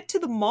 when they get to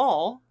the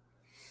mall...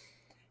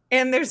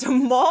 And there's a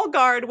mall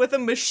guard with a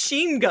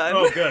machine gun.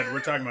 Oh, good.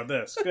 We're talking about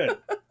this. Good.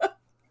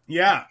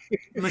 Yeah.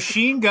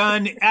 Machine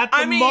gun at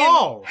the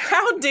mall.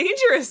 How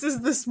dangerous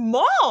is this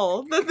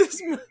mall?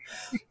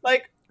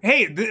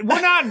 Hey,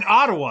 we're not in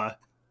Ottawa.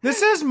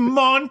 This is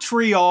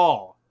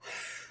Montreal.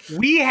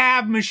 We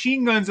have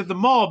machine guns at the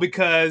mall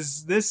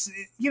because this,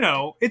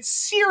 it's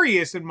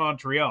serious in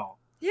Montreal.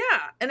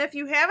 Yeah. And if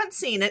you haven't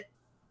seen it,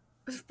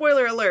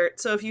 spoiler alert.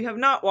 So if you have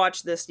not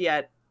watched this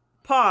yet,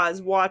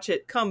 pause, watch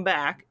it, come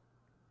back.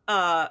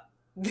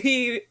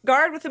 the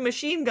guard with a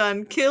machine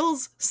gun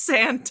kills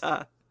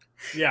Santa.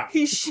 Yeah.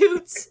 He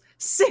shoots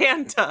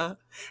Santa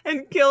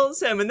and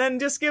kills him, and then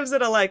just gives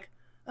it a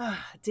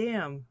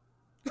damn.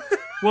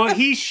 Well,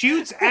 he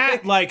shoots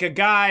at like a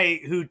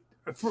guy who,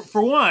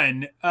 for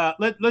one,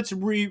 let's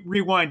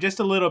rewind just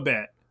a little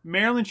bit.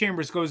 Marilyn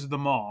Chambers goes to the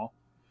mall.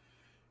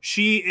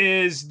 She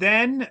is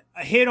then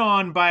hit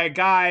on by a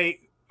guy,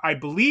 I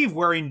believe,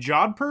 wearing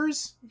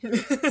jodhpurs.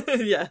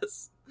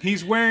 Yes.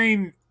 He's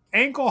wearing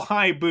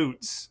ankle-high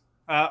boots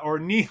or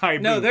knee-high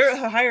boots. No, they're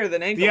higher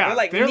than ankle. Yeah,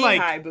 they're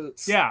knee-high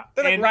boots. Yeah.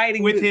 They're like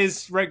riding with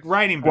boots. his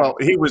riding boots. Well,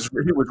 he was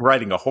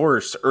riding a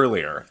horse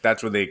earlier.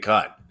 That's what they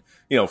cut,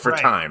 for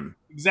time.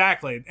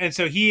 Exactly. And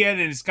so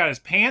he's got his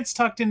pants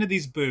tucked into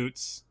these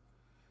boots.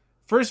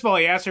 First of all,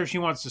 he asked her if she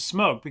wants to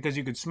smoke because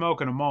you could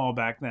smoke in a mall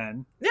back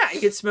then. Yeah,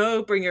 you could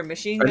smoke, bring your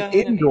machine gun. An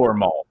indoor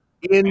mall.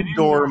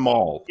 Indoor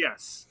mall.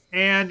 Yes.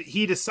 And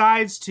he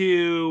decides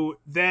to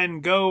then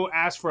go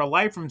ask for a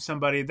light from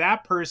somebody.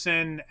 That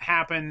person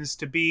happens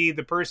to be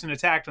the person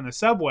attacked on the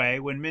subway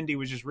when Mindy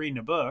was just reading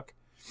a book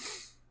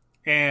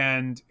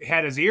and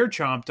had his ear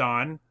chomped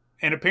on,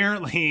 and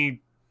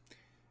apparently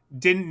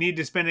didn't need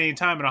to spend any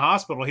time in a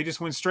hospital. He just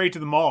went straight to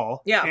the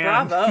mall. Yeah,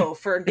 bravo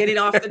for getting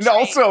off the train. And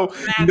also,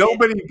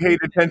 nobody paid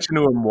attention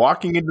to him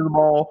walking into the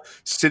mall,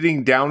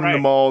 sitting down in the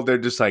mall. They're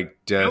just like,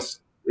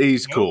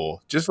 he's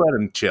cool. Just let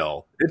him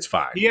chill. It's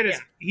fine. He had his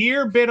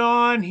ear bit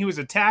on. He was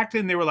attacked,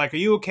 and they were like, "Are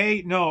you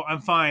okay?" "No,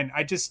 I'm fine.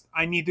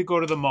 I need to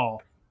go to the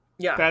mall."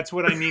 Yeah, that's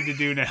what I need to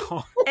do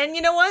now. And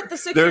you know what? The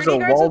security There's a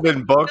guards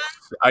Walden book.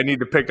 I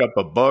need to pick up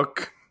a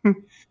book.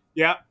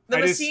 Yeah. The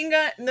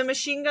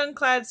machine gun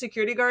clad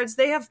security guards,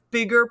 they have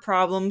bigger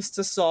problems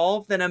to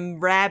solve than a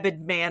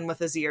rabid man with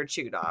his ear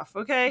chewed off,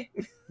 okay?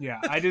 Yeah,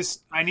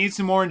 I need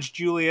some orange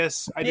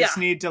Julius. I just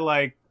need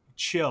to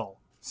chill.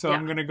 So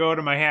I'm going to go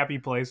to my happy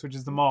place, which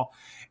is the mall.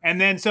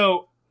 And then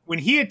so when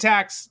he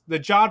attacks the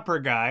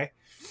jodhpur guy,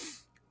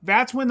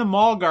 that's when the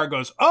mall guard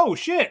goes, "Oh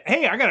shit,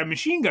 hey, I got a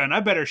machine gun. I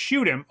better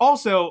shoot him."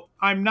 Also,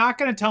 I'm not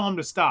going to tell him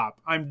to stop.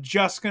 I'm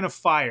just going to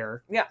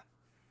fire. Yeah.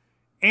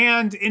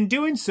 And in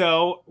doing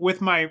so, with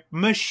my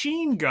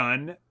machine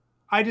gun,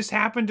 I just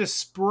happened to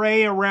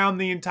spray around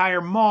the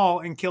entire mall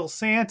and kill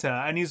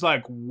Santa. And he's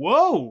like,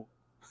 "Whoa."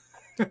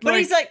 But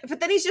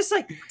then he's just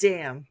like,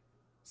 damn.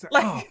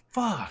 Like, oh,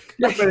 fuck.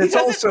 Like, he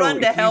doesn't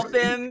run to help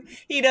him.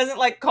 He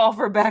doesn't call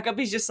for backup.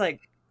 He's just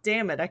like,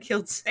 damn it, I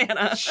killed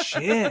Santa.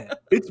 Shit.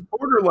 It's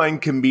borderline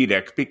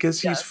comedic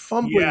because he's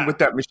fumbling with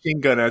that machine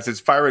gun as it's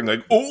firing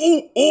like,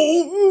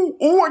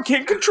 I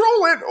can't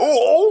control it.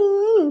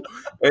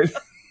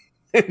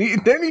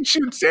 And then he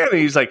shoots Santa.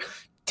 He's like,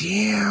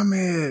 damn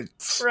it.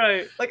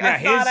 Right. I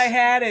thought I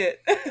had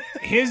it.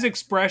 His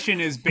expression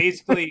is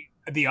basically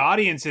the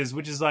audience's,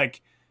 which is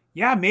like,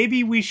 yeah,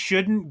 maybe we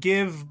shouldn't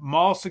give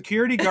mall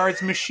security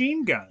guards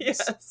machine guns.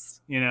 Yes.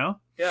 Yeah.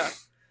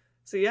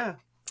 So, yeah.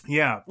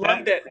 Yeah.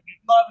 Loved it.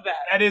 Love that.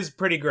 That is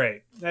pretty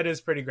great.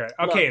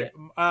 Okay.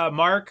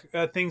 Mark,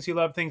 things you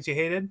loved, things you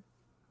hated?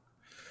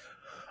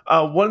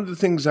 One of the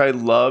things I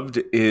loved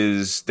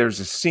is there's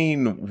a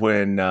scene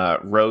when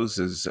Rose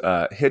is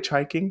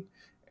hitchhiking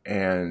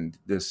and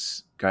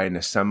this guy in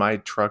a semi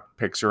truck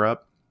picks her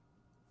up.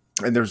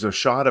 And there's a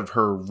shot of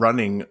her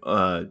running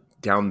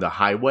down the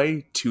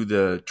highway to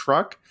the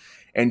truck,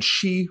 and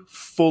she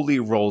fully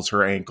rolls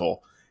her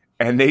ankle.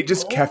 And they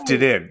just kept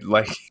it in.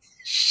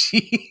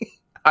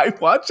 I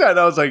watched that and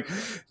I was like,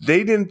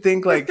 they didn't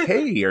think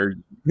hey, are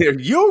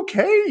you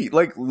okay?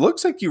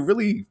 Looks like you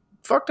really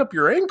fucked up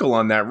your ankle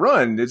on that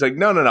run. It's like,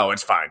 no,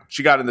 it's fine.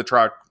 She got in the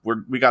truck.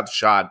 We got the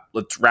shot.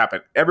 Let's wrap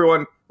it.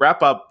 Everyone,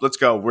 wrap up. Let's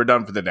go. We're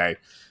done for the day.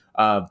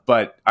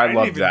 But I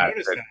love that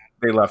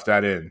they left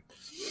that in.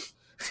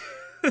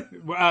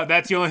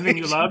 That's the only thing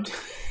you loved?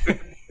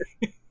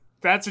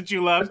 That's what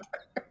you loved?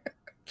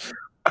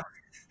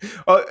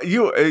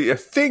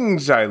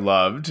 Things I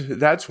loved.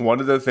 That's one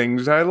of the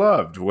things I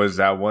loved was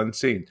that one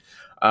scene.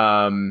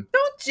 Don't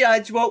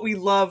judge what we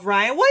love,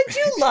 Ryan. What'd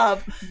you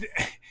love?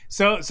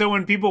 So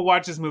when people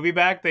watch this movie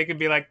back, they can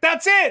be like,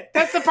 "That's it.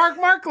 That's the part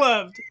Mark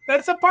loved.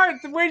 That's the part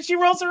where she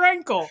rolls her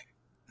ankle."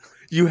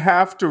 You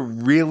have to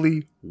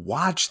really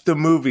watch the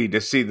movie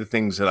to see the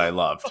things that I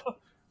loved.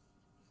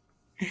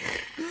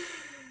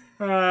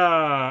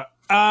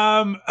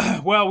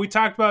 Well, we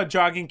talked about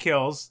jogging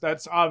kills.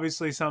 That's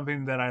obviously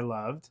something that I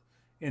loved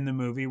in the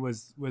movie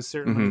was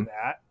certainly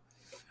that.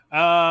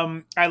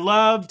 I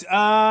loved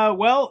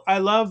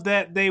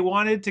that they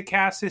wanted to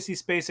cast Sissy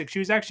Spacek. She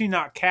was actually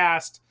not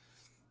cast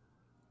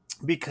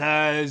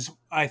because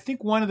I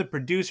think one of the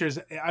producers,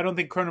 I don't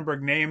think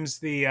Cronenberg names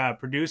the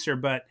producer,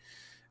 but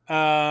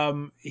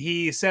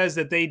he says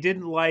that they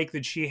didn't like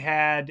that she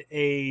had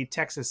a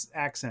Texas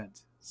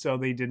accent. So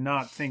they did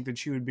not think that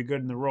she would be good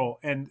in the role.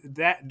 And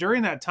that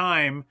during that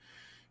time,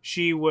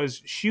 she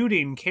was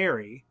shooting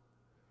Carrie.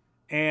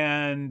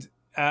 And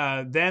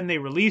then they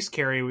released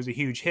Carrie. It was a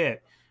huge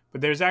hit. But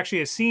there's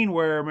actually a scene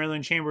where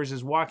Marilyn Chambers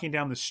is walking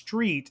down the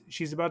street.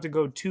 She's about to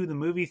go to the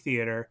movie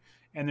theater.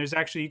 And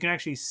you can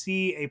actually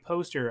see a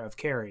poster of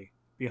Carrie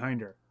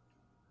behind her.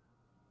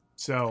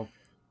 So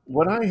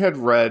What I had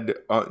read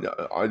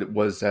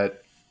was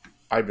that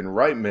Ivan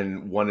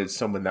Reitman wanted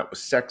someone that was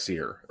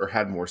sexier or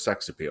had more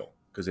sex appeal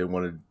because they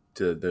wanted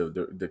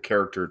the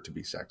character to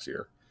be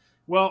sexier.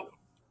 Well,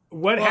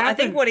 what Well, happened? I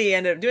think what he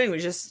ended up doing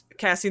was just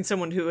casting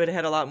someone who had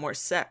had a lot more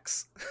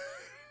sex.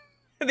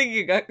 I think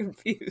he got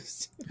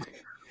confused.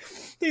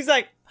 He's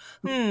like,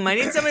 I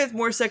need somebody with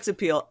more sex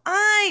appeal.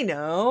 I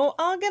know.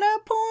 I'll get a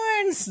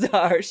porn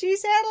star.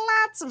 She's had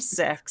lots of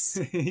sex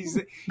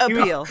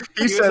appeal.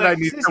 He said, I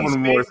need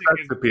someone with more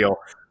sex appeal.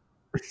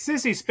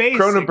 Sissy Spacek.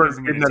 Cronenberg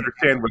didn't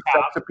understand what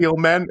sex appeal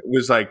meant. It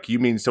was like, you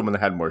mean someone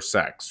that had more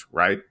sex,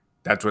 right?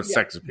 That's what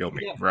sex appeal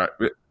means, right?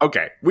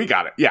 Okay, we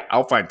got it. Yeah,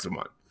 I'll find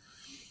someone.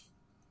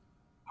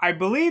 I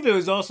believe it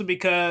was also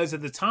because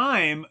at the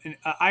time,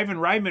 Ivan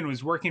Reitman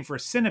was working for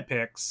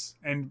Cinepix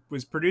and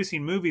was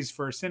producing movies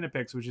for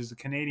Cinepix, which is a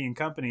Canadian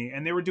company,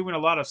 and they were doing a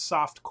lot of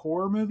soft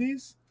core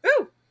movies.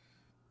 Ooh.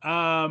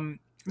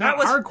 Not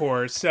was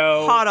hardcore,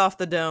 so hot off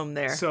the dome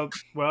there. So,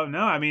 well,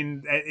 no, I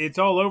mean it's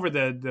all over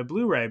the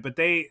Blu-ray, but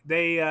they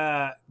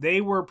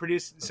were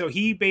produced. So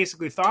he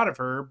basically thought of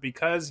her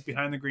because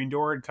Behind the Green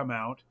Door had come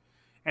out,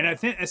 and I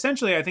think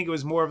it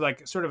was more of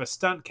like sort of a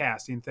stunt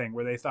casting thing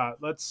where they thought,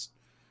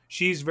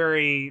 she was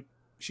very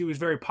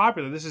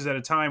popular. This is at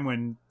a time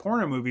when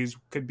porno movies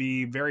could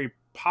be very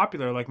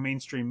popular, like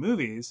mainstream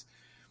movies,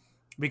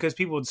 because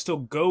people would still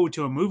go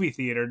to a movie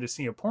theater to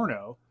see a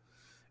porno.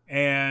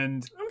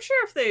 And I'm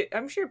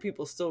sure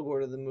people still go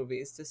to the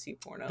movies to see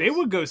pornos. They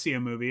would go see a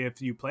movie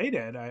if you played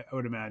it, I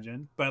would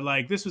imagine. But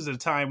like this was a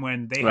time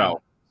when they had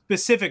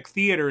specific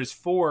theaters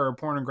for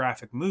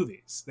pornographic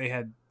movies.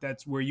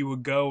 That's where you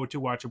would go to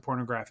watch a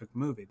pornographic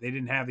movie. They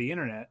didn't have the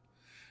internet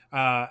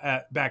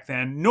back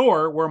then,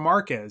 nor where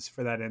Mark is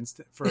for that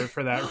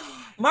for that.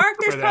 Mark,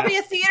 there's probably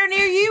a theater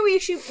near you.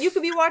 You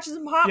could be watching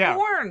some hot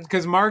porn.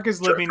 Because Mark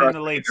is living in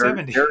the late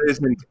 70s. There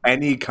isn't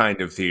any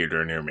kind of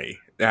theater near me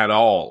at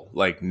all.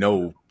 Like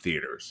no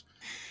theaters.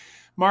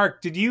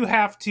 Mark, did you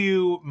have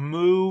to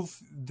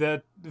move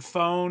the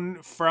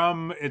phone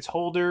from its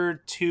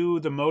holder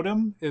to the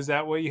modem? Is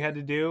that what you had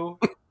to do?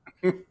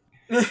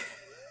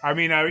 I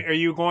mean, are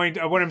you going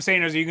to? What I'm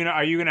saying is,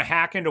 are you gonna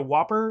hack into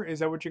Whopper? Is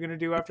that what you're gonna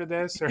do after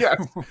this? Or?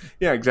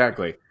 Yeah,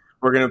 exactly.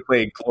 We're gonna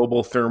play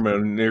global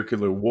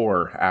thermonuclear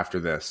war after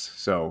this.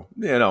 So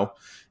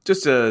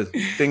just a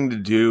thing to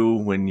do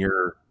when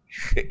you're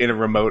in a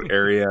remote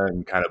area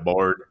and kind of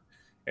bored,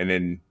 and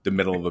in the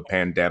middle of a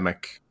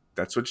pandemic.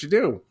 That's what you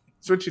do.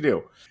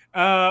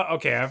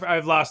 Okay,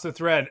 I've lost the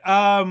thread.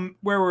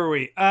 Where were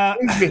we?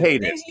 Things we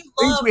hated. Things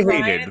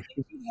you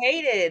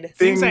hated.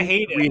 Things I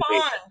hated. Come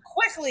on,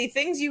 quickly.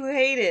 Things you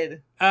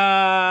hated.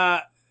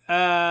 Well,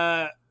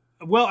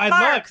 I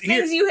loved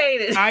things you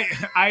hated.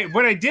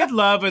 What I did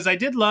love is I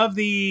did love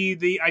the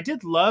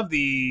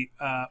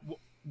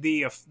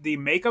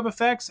makeup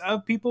effects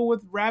of people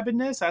with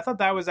rabidness. I thought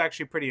that was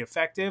actually pretty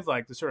effective,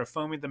 like the sort of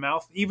foaming at the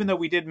mouth. Even though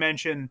we did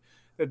mention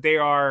that they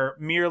are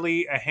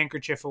merely a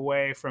handkerchief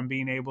away from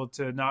being able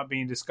to not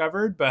being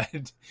discovered,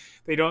 but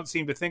they don't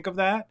seem to think of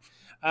that.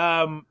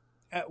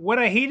 What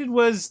I hated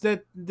was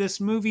that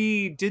this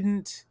movie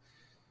didn't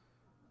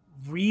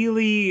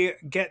really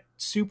get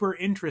super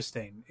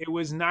interesting. It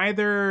was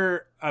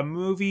neither a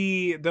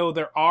movie, though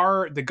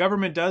the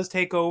government does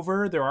take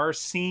over. There are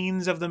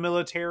scenes of the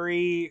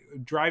military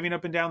driving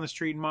up and down the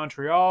street in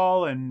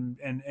Montreal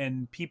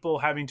and people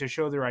having to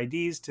show their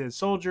IDs to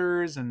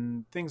soldiers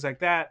and things like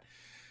that.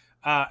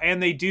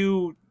 And they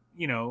do,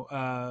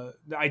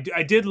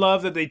 I did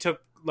love that they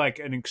took like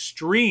an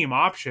extreme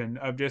option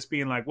of just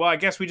being like, well, I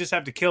guess we just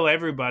have to kill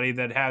everybody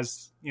that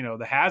has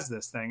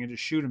this thing and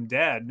just shoot them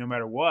dead no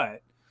matter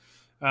what.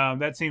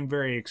 That seemed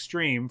very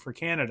extreme for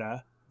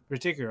Canada,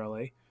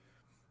 particularly.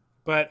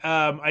 But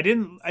I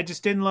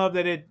just didn't love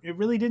that it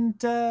really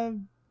didn't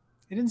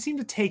seem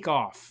to take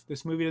off.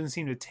 This movie doesn't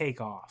seem to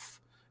take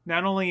off.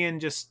 Not only in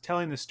just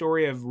telling the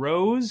story of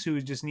Rose, who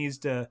just needs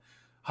to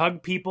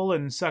hug people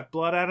and suck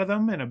blood out of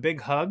them in a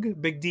big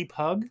deep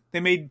hug.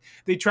 They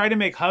tried to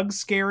make hugs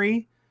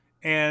scary,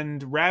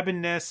 and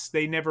rabidness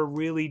they never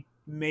really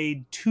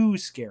made too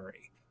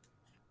scary.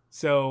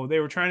 So they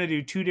were trying to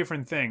do two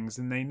different things,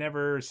 and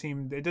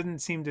it didn't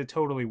seem to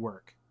totally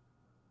work.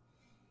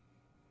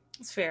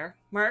 That's fair.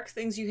 Mark,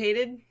 things you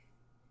hated?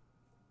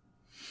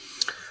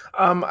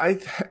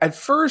 At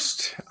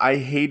first I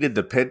hated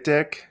the pit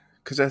dick.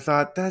 Because I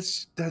thought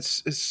it's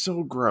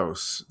so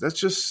gross. That's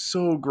just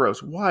so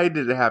gross. Why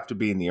did it have to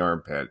be in the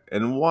armpit?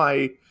 And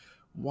why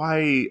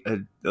a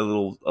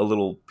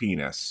little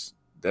penis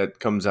that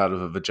comes out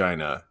of a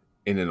vagina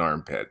in an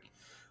armpit?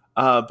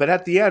 But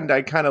at the end,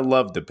 I kind of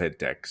loved the pit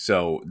dick,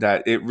 so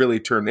that it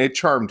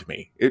charmed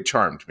me. It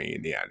charmed me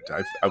in the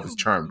end. I was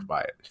charmed by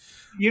it.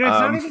 It's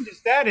not even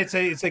just that. It's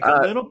like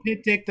a little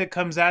pit dick that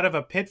comes out of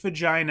a pit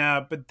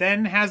vagina, but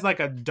then has like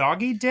a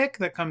doggy dick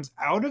that comes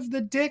out of the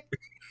dick.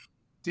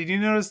 Did you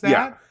notice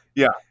that?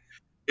 Yeah.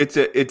 It's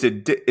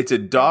a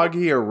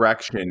doggy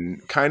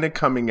erection kind of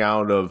coming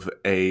out of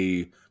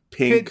a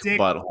pink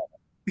butthole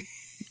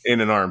in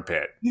an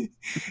armpit.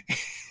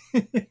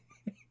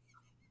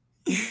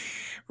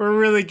 We're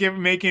really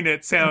making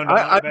it sound a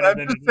lot better I'm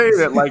than just it saying is.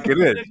 it like it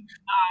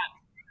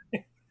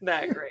is.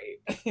 That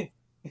great.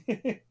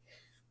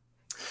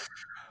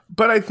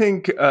 But I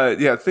think,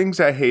 things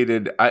I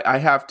hated. I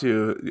have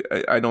to.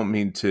 I don't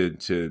mean to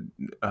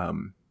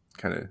kind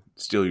of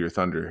steal your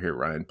thunder here,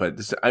 Ryan. But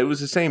it was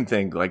the same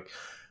thing. Like,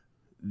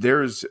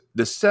 there's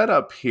the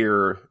setup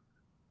here.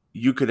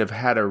 You could have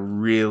had a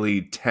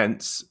really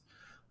tense,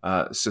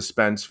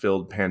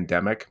 suspense-filled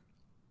pandemic.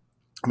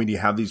 I mean, you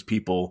have these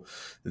people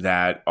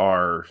that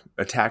are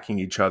attacking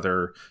each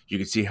other. You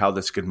can see how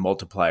this could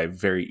multiply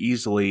very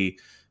easily.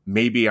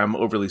 Maybe I'm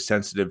overly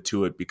sensitive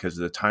to it because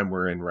of the time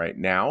we're in right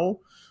now.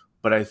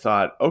 But I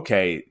thought,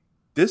 okay,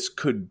 this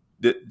could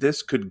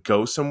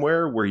go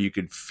somewhere where you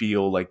could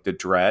feel like the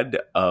dread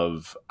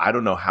of, I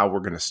don't know how we're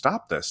going to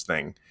stop this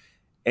thing.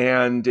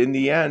 And in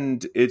the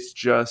end, it's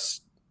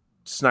just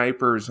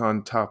snipers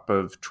on top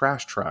of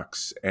trash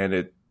trucks. And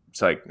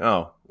it's like,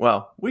 oh,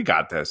 well, we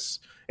got this.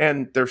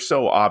 And they're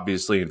so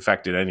obviously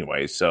infected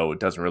anyway, so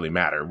it doesn't really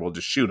matter. We'll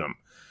just shoot them.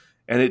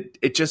 And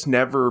it just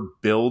never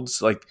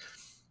builds. Like,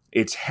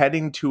 it's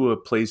heading to a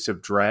place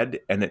of dread,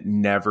 and it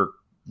never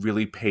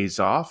really pays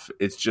off.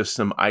 It's just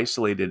some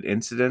isolated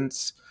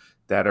incidents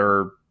that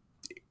are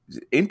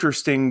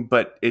interesting,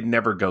 but it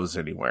never goes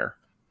anywhere.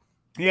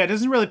 Yeah, it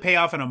doesn't really pay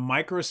off on a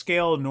micro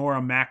scale nor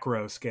a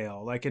macro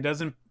scale. Like, it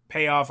doesn't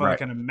pay off on Right.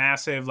 kind of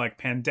massive like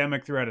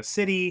pandemic throughout a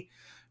city,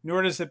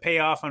 nor does it pay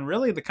off on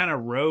really the kind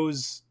of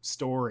Rose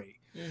story.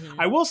 Mm-hmm.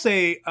 I will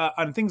say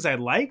on things I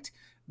liked,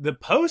 the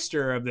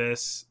poster of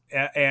this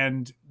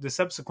and the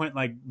subsequent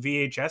like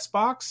VHS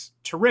box,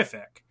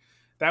 terrific.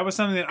 That was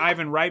something that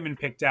Ivan Reitman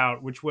picked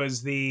out, which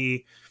was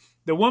the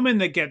woman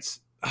that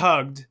gets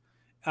hugged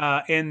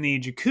in the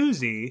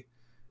jacuzzi.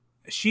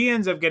 She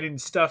ends up getting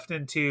stuffed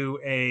into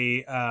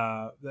a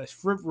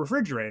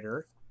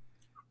refrigerator,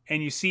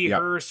 and you see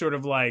her sort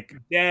of like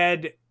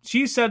dead.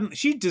 She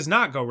does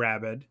not go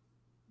rabid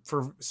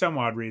for some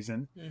odd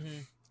reason. Mm-hmm.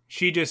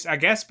 She just, I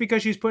guess,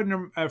 because she's put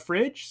in a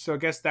fridge. So I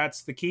guess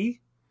that's the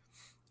key.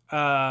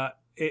 But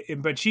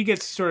she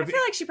gets sort of. I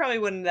feel like she probably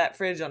went into that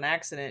fridge on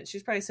accident.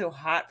 She's probably so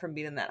hot from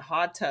being in that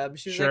hot tub.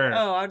 She was Sure. like,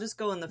 "Oh, I'll just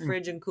go in the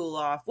fridge and cool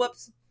off."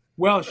 Whoops.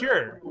 Well,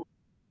 sure.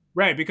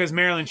 Right, because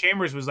Marilyn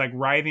Chambers was like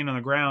writhing on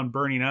the ground,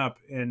 burning up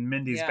in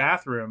Mindy's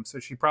bathroom. So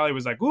she probably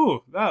was like,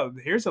 "Ooh, oh,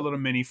 here's a little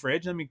mini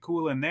fridge. Let me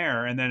cool in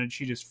there." And then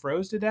she just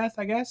froze to death,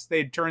 I guess.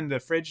 They'd turned the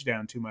fridge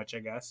down too much, I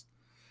guess.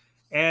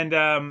 And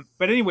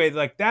but anyway,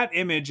 like that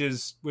image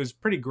was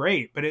pretty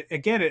great. But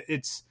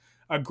it's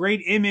a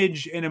great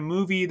image in a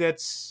movie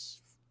that's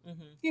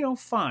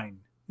fine.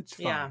 It's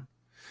fine. Yeah.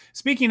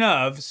 Speaking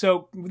of,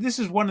 so this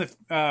is one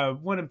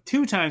of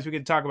two times we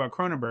could talk about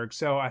Cronenberg.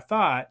 So I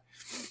thought,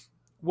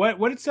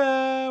 what's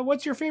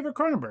your favorite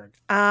Cronenberg?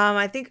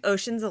 I think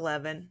Ocean's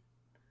 11.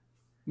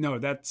 No,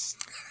 that's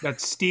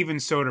Steven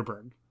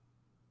Soderbergh.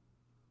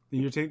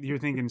 You're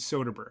thinking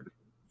Soderbergh.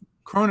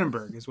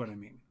 Cronenberg is what I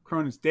mean.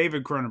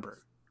 David Cronenberg.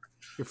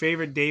 Your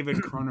favorite David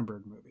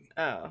Cronenberg movie?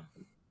 Oh.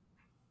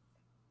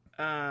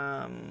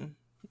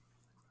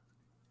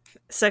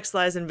 Sex,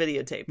 Lies, and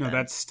Videotape. No, then.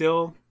 that's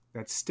still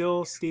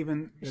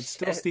Steven. That's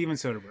still Steven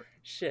Soderbergh.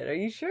 Shit, are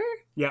you sure?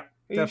 Yeah, Are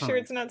you definitely. sure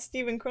it's not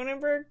Steven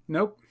Cronenberg?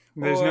 Nope.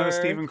 There's no Or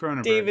Steven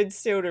Cronenberg. David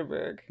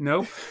Soderbergh.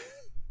 Nope.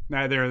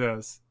 Neither of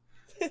those.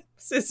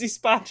 Sissy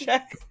Spot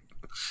Check.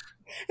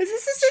 Is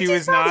this a She Sissy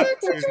was Spot not. Check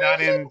She was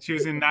not in. situation? She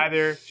was in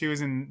neither. She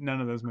was in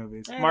none of those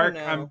movies. I don't Mark,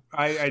 know.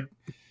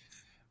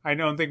 I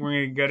don't think we're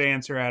going to get a good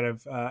answer out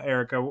of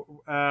Erica.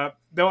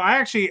 Though I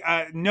actually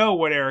know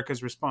what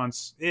Erica's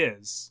response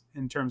is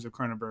in terms of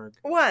Cronenberg.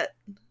 What?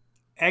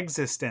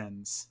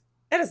 Existenz.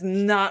 That is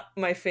not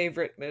my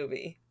favorite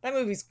movie. That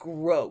movie's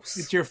gross.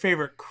 It's your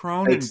favorite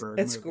Cronenberg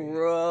It's movie.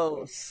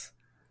 gross.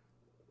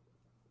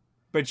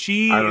 But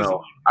she I don't is.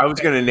 know. I was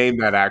going to name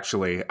that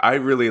actually. I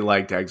really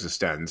liked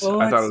Existenz.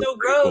 Oh, I thought it's it was so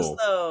pretty gross, cool.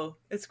 though.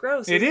 It's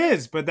gross. It isn't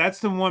is, but that's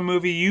the one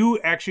movie you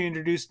actually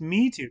introduced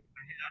me to.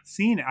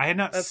 I had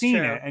not That's seen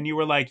true. it, and you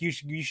were like, you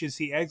should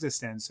see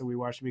Existenz, so we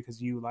watched it because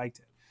you liked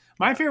it.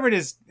 My favorite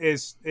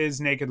is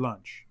Naked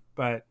Lunch,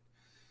 but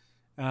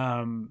that's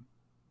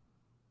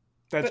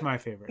my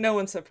favorite. No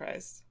one's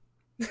surprised.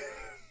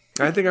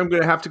 I think I'm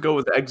going to have to go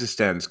with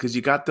Existenz because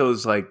you got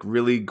those like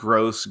really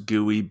gross,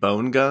 gooey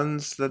bone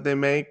guns that they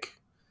make.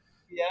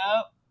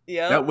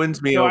 Yep. That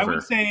wins me So over. I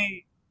would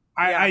say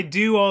Yeah. I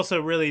do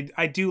also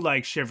I do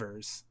like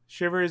Shivers.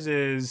 Shivers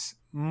is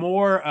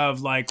more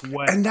of like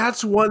what, And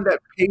that's one that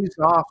pays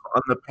off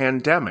on the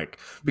pandemic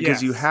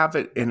because you Yes. have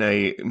it in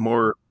a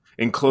more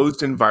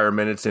enclosed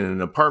environment. It's in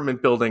an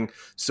apartment building,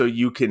 so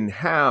you can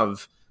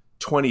have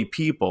 20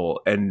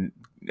 people and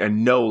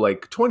know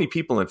like 20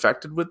 people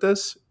infected with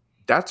this.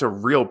 That's a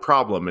real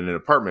problem in an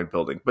apartment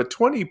building. But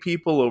 20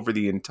 people over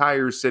the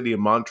entire city of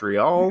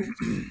Montreal.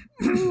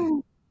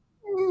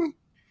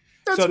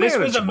 That's so this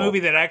was a manageable. movie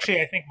that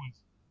actually I think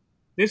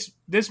was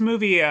this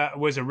movie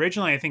was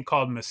originally I think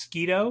called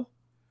Mosquito,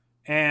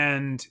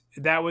 and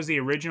that was the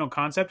original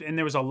concept, and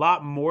there was a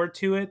lot more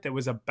to it that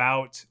was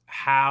about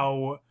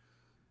how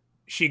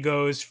she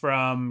goes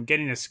from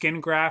getting a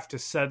skin graft to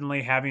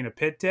suddenly having a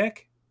pit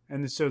dick.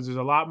 And so there's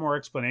a lot more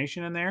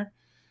explanation in there.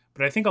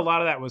 But I think a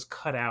lot of that was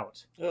cut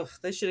out. Ugh,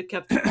 they should have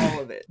kept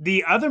all of it.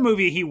 The other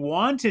movie he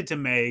wanted to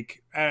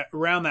make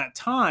around that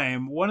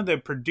time, one of the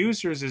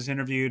producers is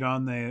interviewed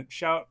on the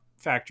Shout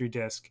Factory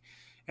disc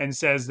and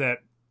says that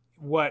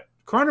what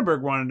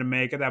Cronenberg wanted to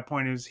make at that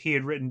point is he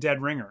had written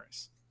Dead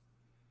Ringers.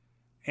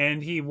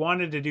 And he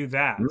wanted to do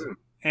that. Mm.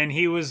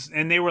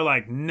 And they were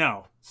like,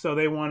 no. So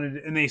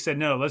they said,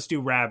 no, let's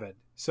do Rabid.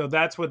 So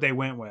that's what they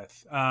went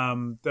with.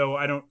 Though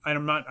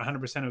I'm not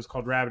 100% it was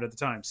called Rabid at the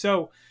time.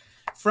 So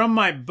from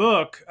my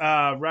book,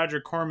 Roger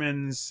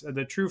Corman's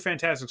The True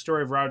Fantastic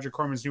Story of Roger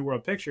Corman's New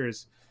World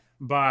Pictures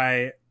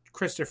by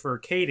Christopher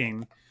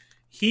Kading,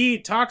 he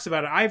talks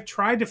about it. I've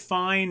tried to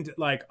find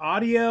like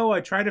audio.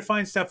 I tried to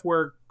find stuff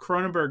where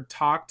Cronenberg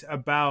talked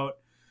about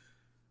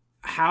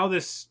how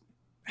this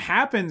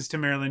happens to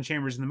Marilyn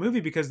Chambers in the movie,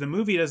 because the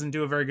movie doesn't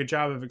do a very good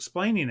job of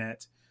explaining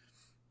it.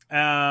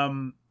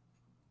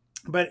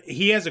 But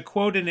he has a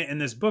quote in it in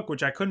this book,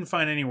 which I couldn't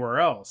find anywhere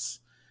else.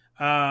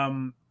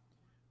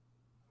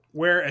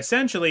 Where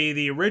essentially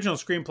the original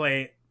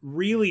screenplay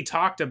really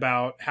talked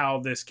about how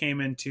this came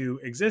into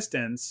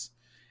existence,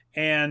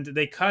 and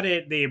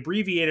they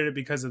abbreviated it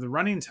because of the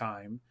running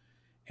time,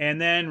 and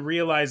then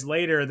realized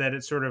later that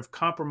it sort of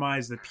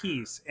compromised the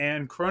piece.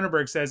 And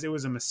Cronenberg says it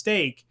was a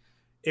mistake.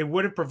 It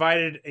would have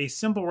provided a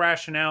simple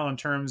rationale in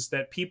terms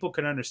that people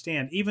could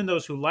understand. Even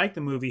those who like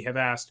the movie have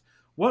asked,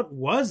 what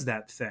was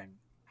that thing?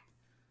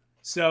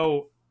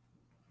 So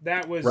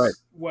that was right.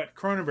 What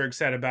Cronenberg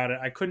said about it.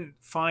 I couldn't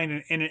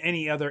find in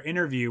any other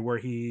interview where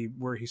he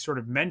sort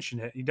of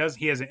mentioned it.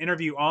 He has an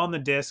interview on the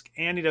disc,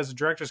 and he does a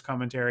director's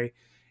commentary,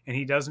 and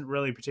he doesn't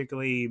really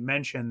particularly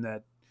mention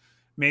that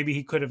maybe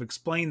he could have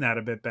explained that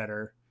a bit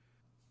better.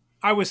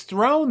 I was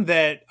thrown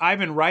that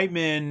Ivan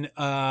Reitman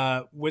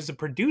was the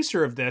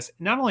producer of this,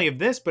 not only of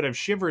this, but of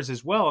Shivers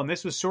as well. And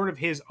this was sort of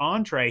his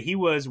entree. He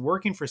was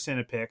working for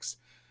Cinepix,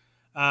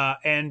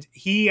 and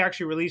he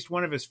actually released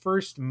one of his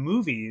first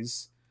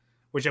movies,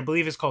 which I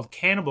believe is called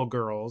Cannibal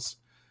Girls.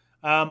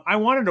 I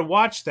wanted to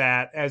watch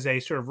that as a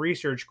sort of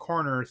research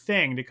corner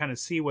thing to kind of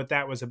see what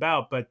that was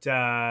about, but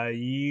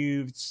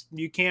you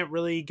can't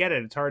really get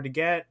it. It's hard to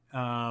get.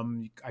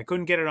 I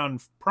couldn't get it on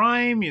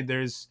Prime.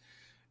 There's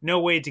no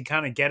way to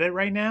kind of get it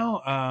right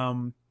now.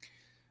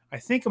 I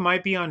think it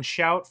might be on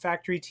Shout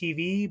Factory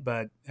TV,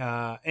 but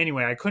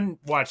anyway, I couldn't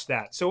watch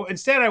that. So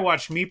instead I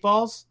watched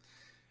Meatballs,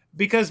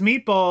 because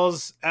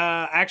Meatballs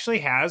actually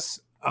has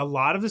a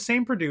lot of the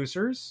same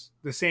producers,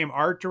 the same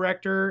art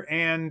director,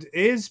 and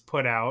is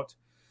put out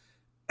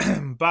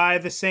by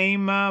the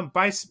same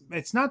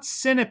it's not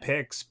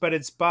Cinepix, but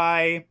it's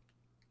by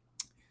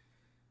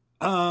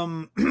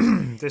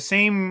the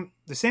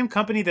same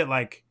company that,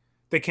 like,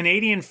 the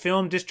Canadian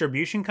Film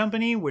Distribution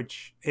Company,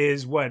 which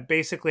is what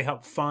basically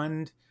helped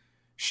fund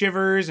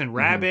Shivers and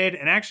Rabid,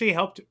 and actually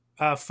helped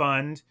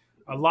fund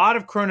a lot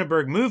of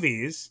Cronenberg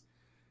movies.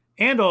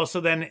 And also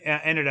then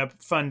ended up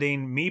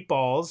funding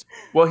Meatballs.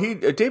 Well,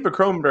 David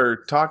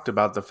Cronenberg talked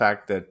about the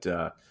fact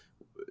that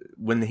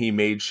when he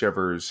made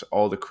Shivers,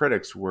 all the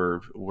critics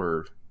were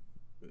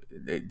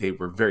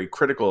very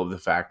critical of the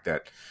fact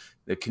that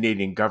the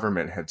Canadian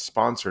government had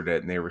sponsored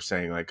it, and they were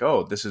saying like,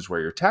 "Oh, this is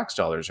where your tax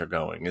dollars are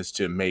going, is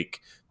to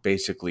make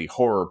basically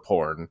horror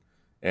porn,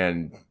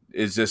 and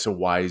is this a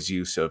wise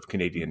use of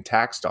Canadian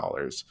tax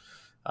dollars?"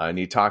 And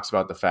he talks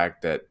about the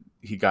fact that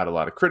he got a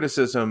lot of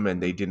criticism,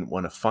 and they didn't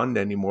want to fund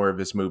any more of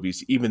his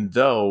movies, even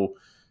though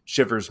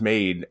Shivers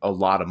made a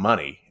lot of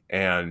money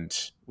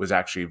and was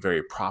actually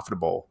very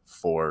profitable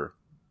for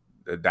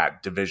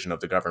that division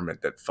of the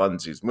government that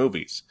funds these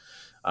movies.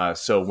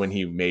 So when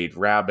he made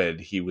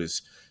Rabid, he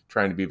was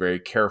trying to be very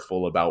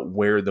careful about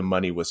where the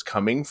money was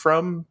coming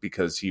from,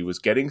 because he was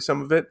getting some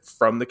of it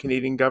from the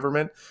Canadian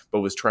government, but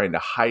was trying to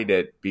hide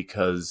it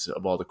because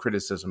of all the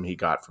criticism he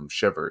got from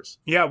Shivers.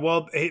 Yeah,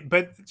 well,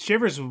 but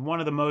Shivers was one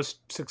of the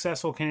most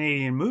successful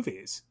Canadian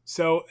movies.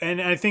 So,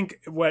 and I think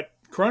what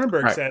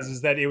Cronenberg says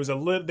is that it was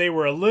they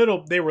were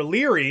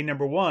leery,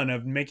 number one,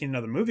 of making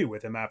another movie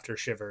with him after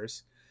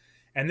Shivers.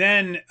 And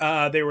then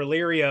they were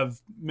leery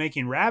of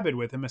making Rabid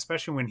with him,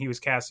 especially when he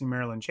was casting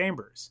Marilyn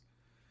Chambers.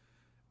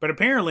 But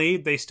apparently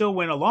they still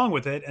went along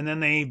with it, and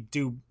then they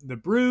do The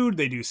Brood,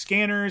 they do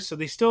Scanners, so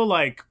they still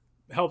like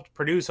helped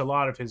produce a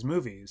lot of his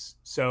movies.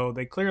 So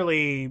they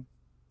clearly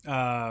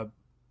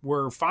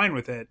were fine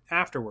with it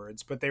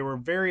afterwards, but they were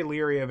very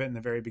leery of it in the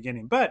very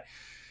beginning. But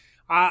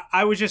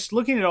I was just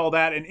looking at all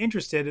that and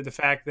interested in the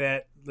fact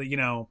that, you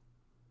know,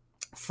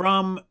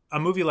 from a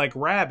movie like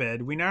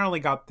Rabid, we not only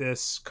got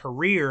this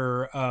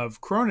career of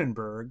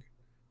Cronenberg,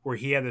 where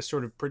he had this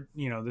sort of,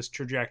 you know, this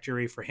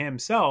trajectory for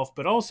himself,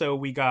 but also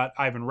we got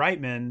Ivan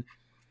Reitman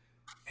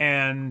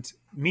and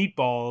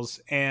Meatballs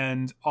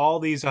and all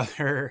these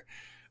other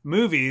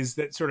movies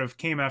that sort of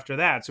came after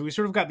that. So we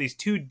sort of got these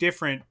two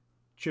different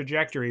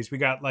trajectories. We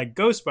got like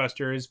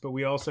Ghostbusters, but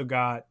we also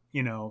got,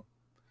 you know,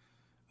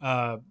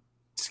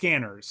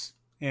 Scanners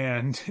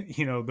and,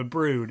 you know, The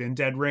Brood and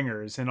Dead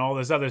Ringers and all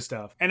this other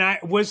stuff. And I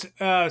was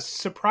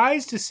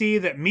surprised to see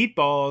that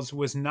Meatballs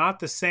was not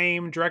the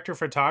same director of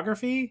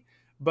photography,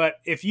 But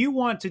if you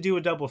want to do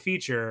a double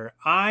feature,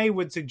 I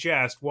would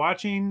suggest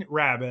watching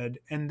Rabid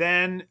and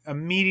then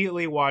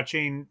immediately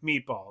watching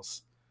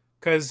Meatballs,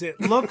 because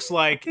it looks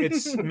like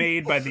it's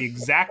made by the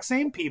exact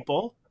same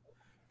people,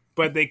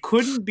 but they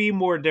couldn't be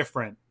more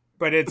different.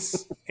 But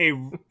it's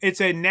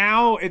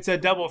a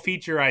double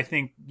feature. I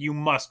think you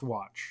must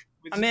watch.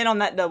 I'm in on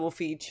that double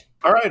feature.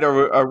 All right,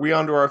 are we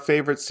on to our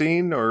favorite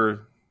scene,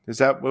 or is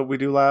that what we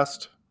do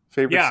last?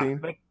 Favorite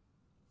scene?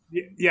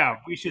 Yeah,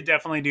 we should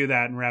definitely do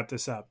that and wrap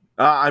this up.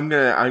 I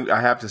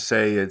have to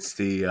say it's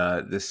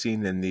the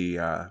scene in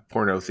the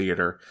porno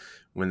theater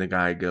when the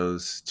guy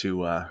goes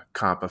to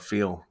comp a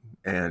feel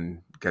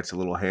and gets a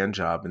little hand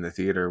job in the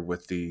theater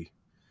with the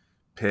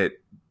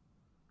pit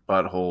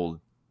butthole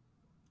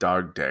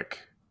dog dick,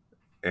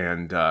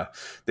 and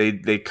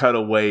they cut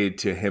away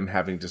to him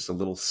having just a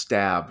little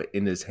stab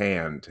in his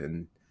hand,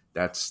 and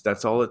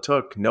that's all it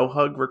took. No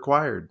hug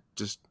required,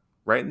 just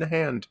right in the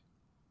hand.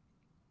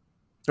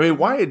 I mean,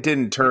 why it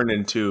didn't turn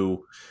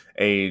into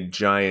a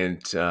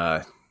giant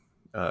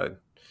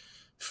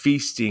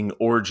feasting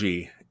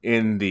orgy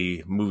in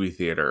the movie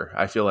theater,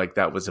 I feel like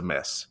that was a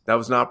miss. That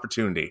was an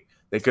opportunity.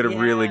 They could have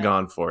really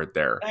gone for it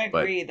there. I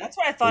agree. That's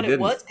what I thought it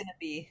was going to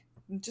be.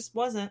 It just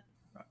wasn't.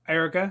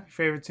 Erica,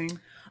 favorite scene?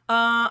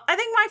 I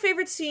think my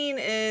favorite scene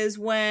is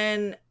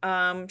when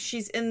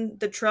she's in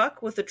the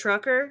truck with the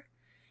trucker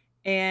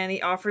and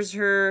he offers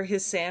her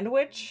his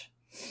sandwich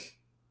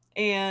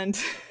and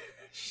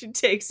she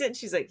takes it and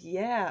she's like,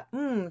 yeah,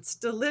 it's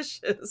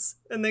delicious.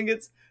 And then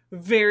gets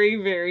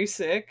very, very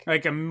sick.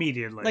 Like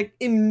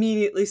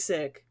immediately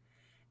sick.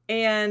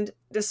 And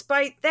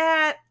despite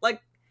that,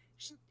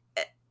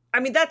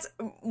 that's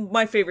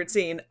my favorite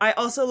scene. I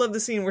also love the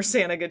scene where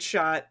Santa gets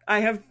shot.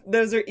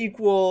 Those are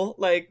equal,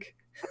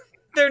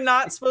 they're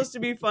not supposed to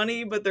be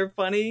funny, but they're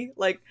funny.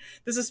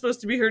 This is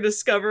supposed to be her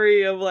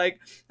discovery of I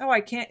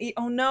can't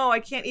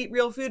eat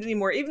real food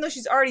anymore. Even though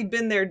she's already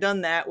been there,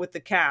 done that with the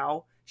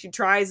cow. She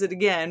tries it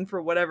again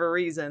for whatever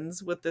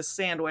reasons with this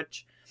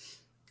sandwich.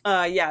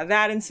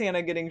 That and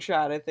Santa getting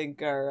shot, I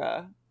think,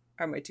 are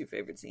my two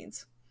favorite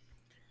scenes.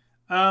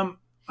 I'm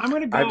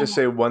gonna go. I have to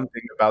say one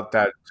thing about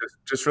that,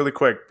 just really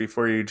quick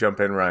before you jump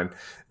in, Ryan.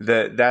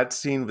 That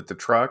scene with the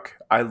truck,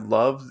 I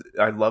love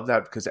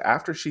that because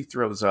after she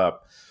throws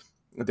up,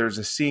 there's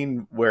a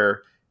scene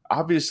where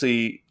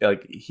obviously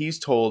he's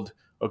told,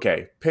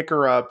 okay, pick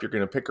her up. You're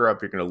gonna pick her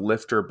up. You're gonna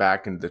lift her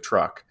back into the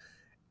truck,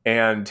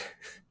 and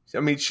I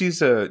mean,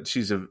 she's a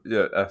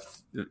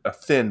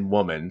thin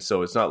woman,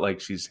 so it's not like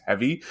she's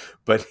heavy,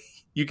 but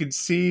you can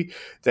see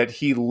that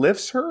he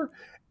lifts her,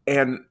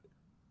 and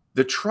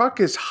the truck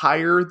is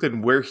higher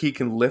than where he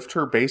can lift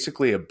her,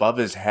 basically above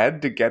his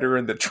head to get her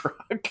in the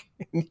truck.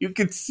 And you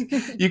can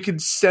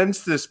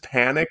sense this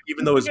panic,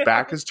 even though his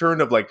back is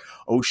turned, of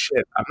oh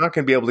shit, I'm not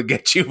going to be able to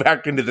get you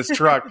back into this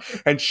truck.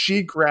 And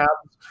she grabs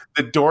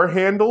the door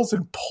handles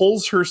and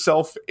pulls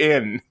herself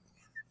in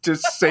to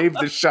save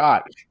the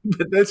shot.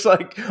 But it's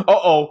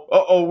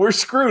we're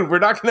screwed. We're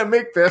not going to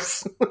make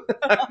this.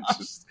 I thought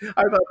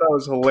that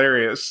was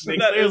hilarious. They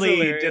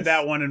clearly did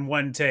that one in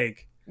one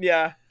take.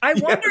 Yeah. I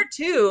wonder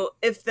too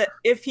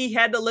if he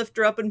had to lift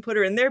her up and put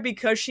her in there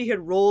because she had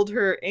rolled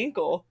her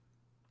ankle,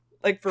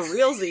 for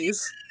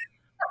realsies,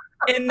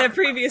 in the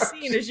previous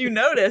scene, as you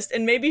noticed,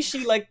 and maybe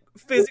she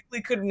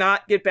physically could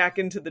not get back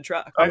into the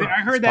truck. I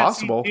heard that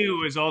possible. Scene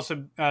too is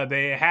also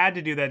they had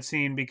to do that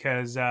scene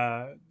because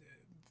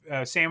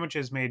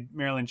sandwiches made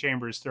Marilyn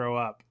Chambers throw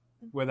up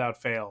without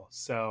fail.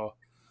 So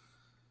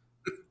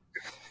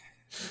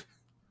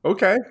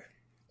okay.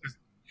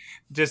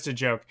 Just a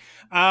joke.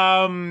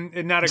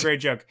 Not a great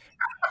joke.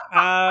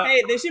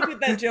 Hey, they should put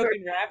that joke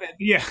in Rabid.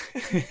 Yeah.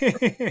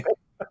 It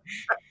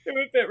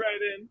would fit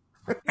right in.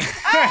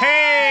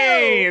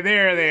 Hey,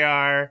 there they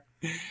are.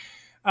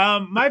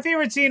 My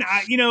favorite scene,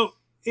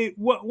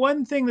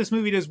 one thing this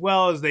movie does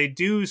well is they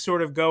do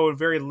sort of go a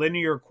very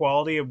linear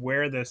quality of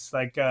where this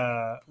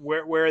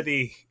where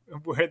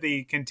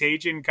the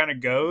contagion kind of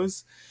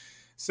goes.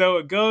 So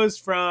it goes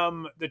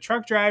from the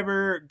truck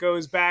driver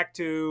goes back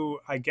to,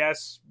 I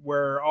guess,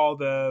 where all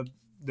the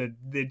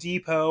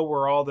depot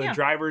where all the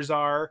drivers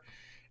are,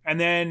 and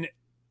then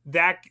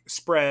that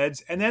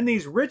spreads, and then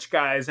these rich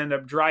guys end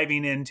up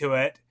driving into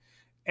it,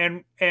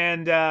 and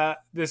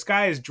this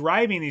guy is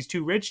driving these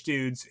two rich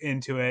dudes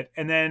into it,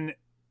 and then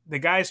the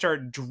guys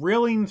start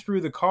drilling through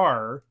the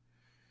car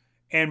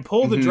and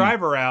pull the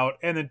driver out,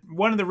 and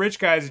one of the rich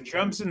guys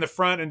jumps in the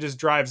front and just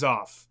drives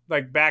off,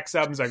 backs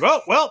up and is like,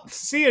 "Oh, well,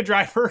 see ya,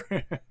 driver."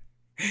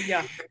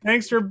 Yeah.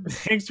 Thanks for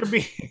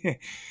being.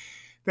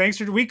 Thanks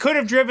for. We could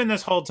have driven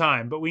this whole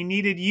time, but we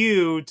needed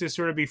you to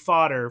sort of be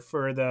fodder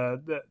for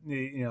the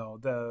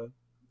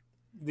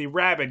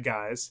Rabid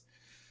guys.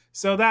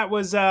 So that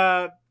was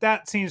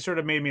that scene sort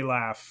of made me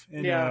laugh.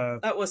 And,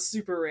 that was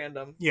super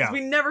random. Yeah,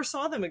 we never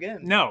saw them again.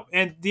 No,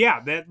 and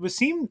that was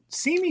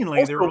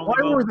seemingly. Also,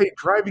 why were they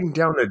driving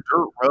down a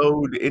dirt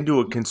road into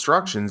a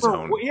construction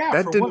zone?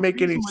 That didn't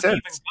make any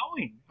sense.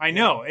 I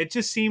know. It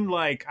just seemed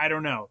like, I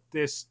don't know,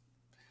 this.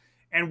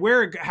 And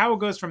how it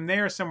goes from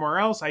there somewhere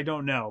else, I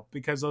don't know,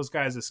 because those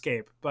guys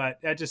escape.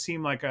 But that just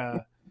seemed like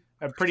a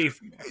pretty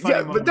funny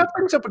moment. But that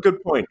brings up a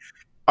good point.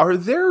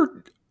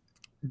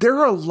 There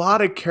are a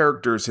lot of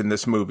characters in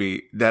this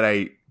movie that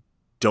I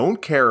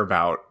don't care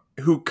about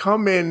who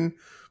come in,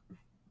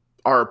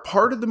 are a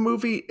part of the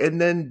movie,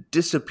 and then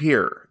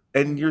disappear.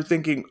 And you're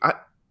thinking,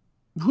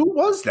 who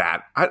was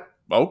that?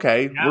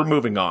 We're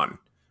moving on.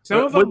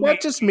 Was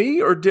that just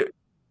me, or did...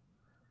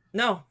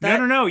 No.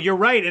 No. You're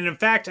right. And in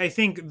fact, I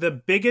think the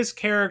biggest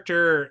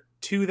character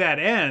to that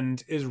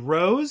end is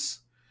Rose,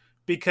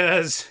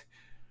 because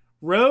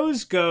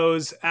Rose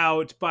goes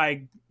out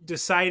by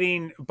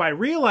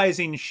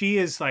realizing she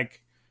is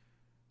like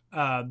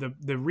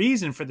the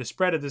reason for the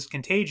spread of this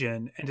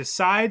contagion, and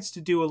decides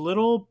to do a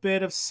little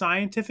bit of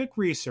scientific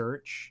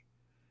research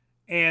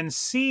and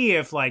see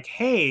if, like,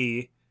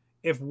 hey,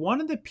 if one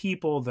of the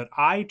people that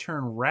I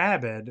turn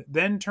rabid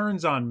then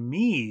turns on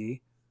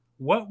me,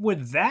 what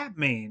would that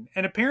mean?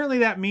 And apparently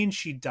that means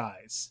she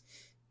dies.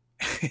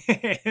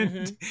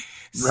 And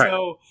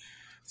so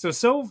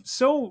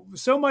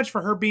much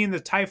for her being the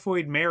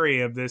typhoid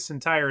Mary of this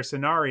entire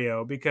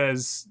scenario,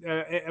 because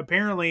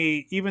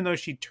apparently, even though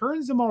she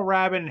turns them all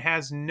rabid and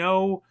has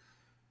none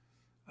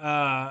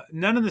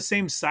of the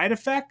same side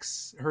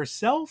effects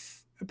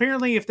herself,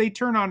 apparently if they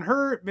turn on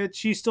her, but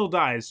she still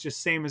dies,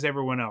 just same as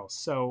everyone else.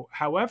 So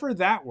however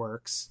that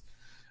works,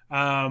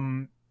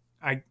 that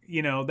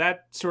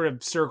sort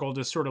of circle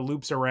just sort of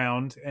loops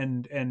around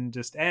and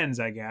just ends,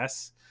 I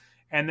guess.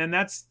 And then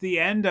that's the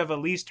end of at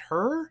least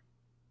her.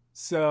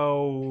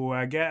 So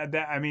I get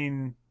that. I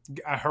mean,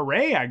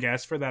 hooray, I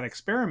guess, for that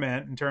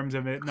experiment in terms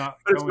of it not.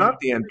 But it's not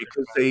the end,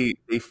 because they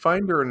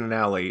find her in an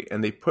alley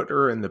and they put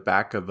her in the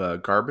back of a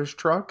garbage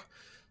truck.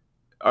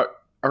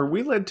 Are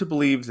we led to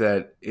believe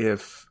that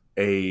if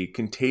a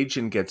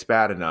contagion gets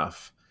bad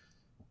enough,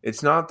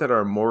 it's not that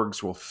our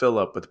morgues will fill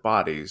up with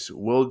bodies?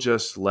 We'll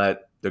just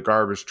let the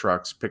garbage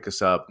trucks pick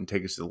us up and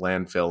take us to the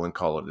landfill and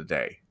call it a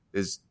day.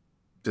 Is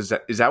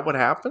that what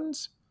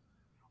happens?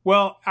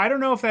 Well, I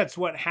don't know if that's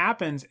what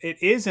happens.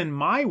 It is in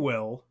my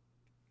will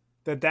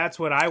that's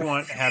what I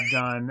want to have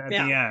done at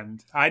the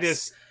end.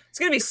 It's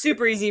going to be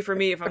super easy for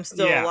me if I'm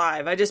still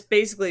alive. I just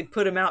basically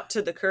put him out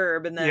to the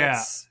curb, and then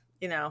it's,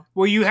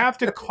 Well, you have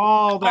to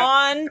call that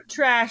on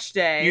trash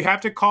day. You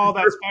have to call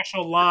that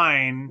special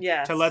line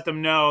to let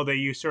them know that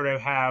you sort of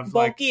have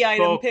bulky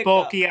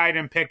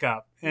item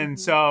pickup. And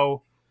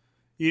so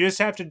you just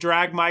have to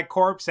drag my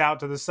corpse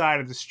out to the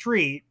side of the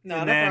street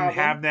and then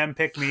have them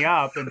pick me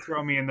up and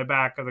throw me in the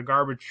back of the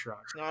garbage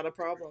truck. Not a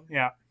problem.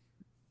 Yeah.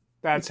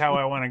 That's how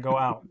I want to go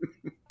out.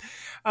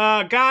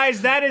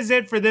 Guys, that is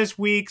it for this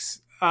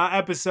week's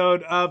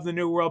episode of the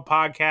New World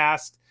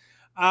Podcast.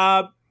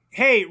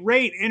 Hey,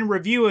 rate and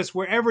review us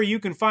wherever you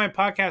can find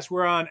podcasts.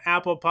 We're on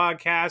Apple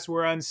Podcasts.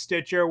 We're on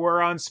Stitcher.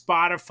 We're on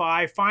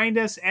Spotify. Find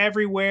us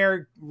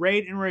everywhere.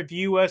 Rate and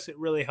review us. It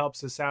really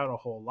helps us out a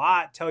whole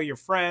lot. Tell your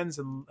friends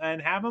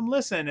and have them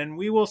listen. And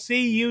we will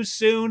see you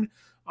soon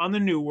on the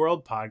New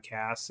World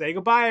Podcast. Say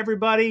goodbye,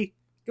 everybody.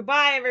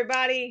 Goodbye,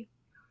 everybody.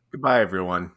 Goodbye, everyone.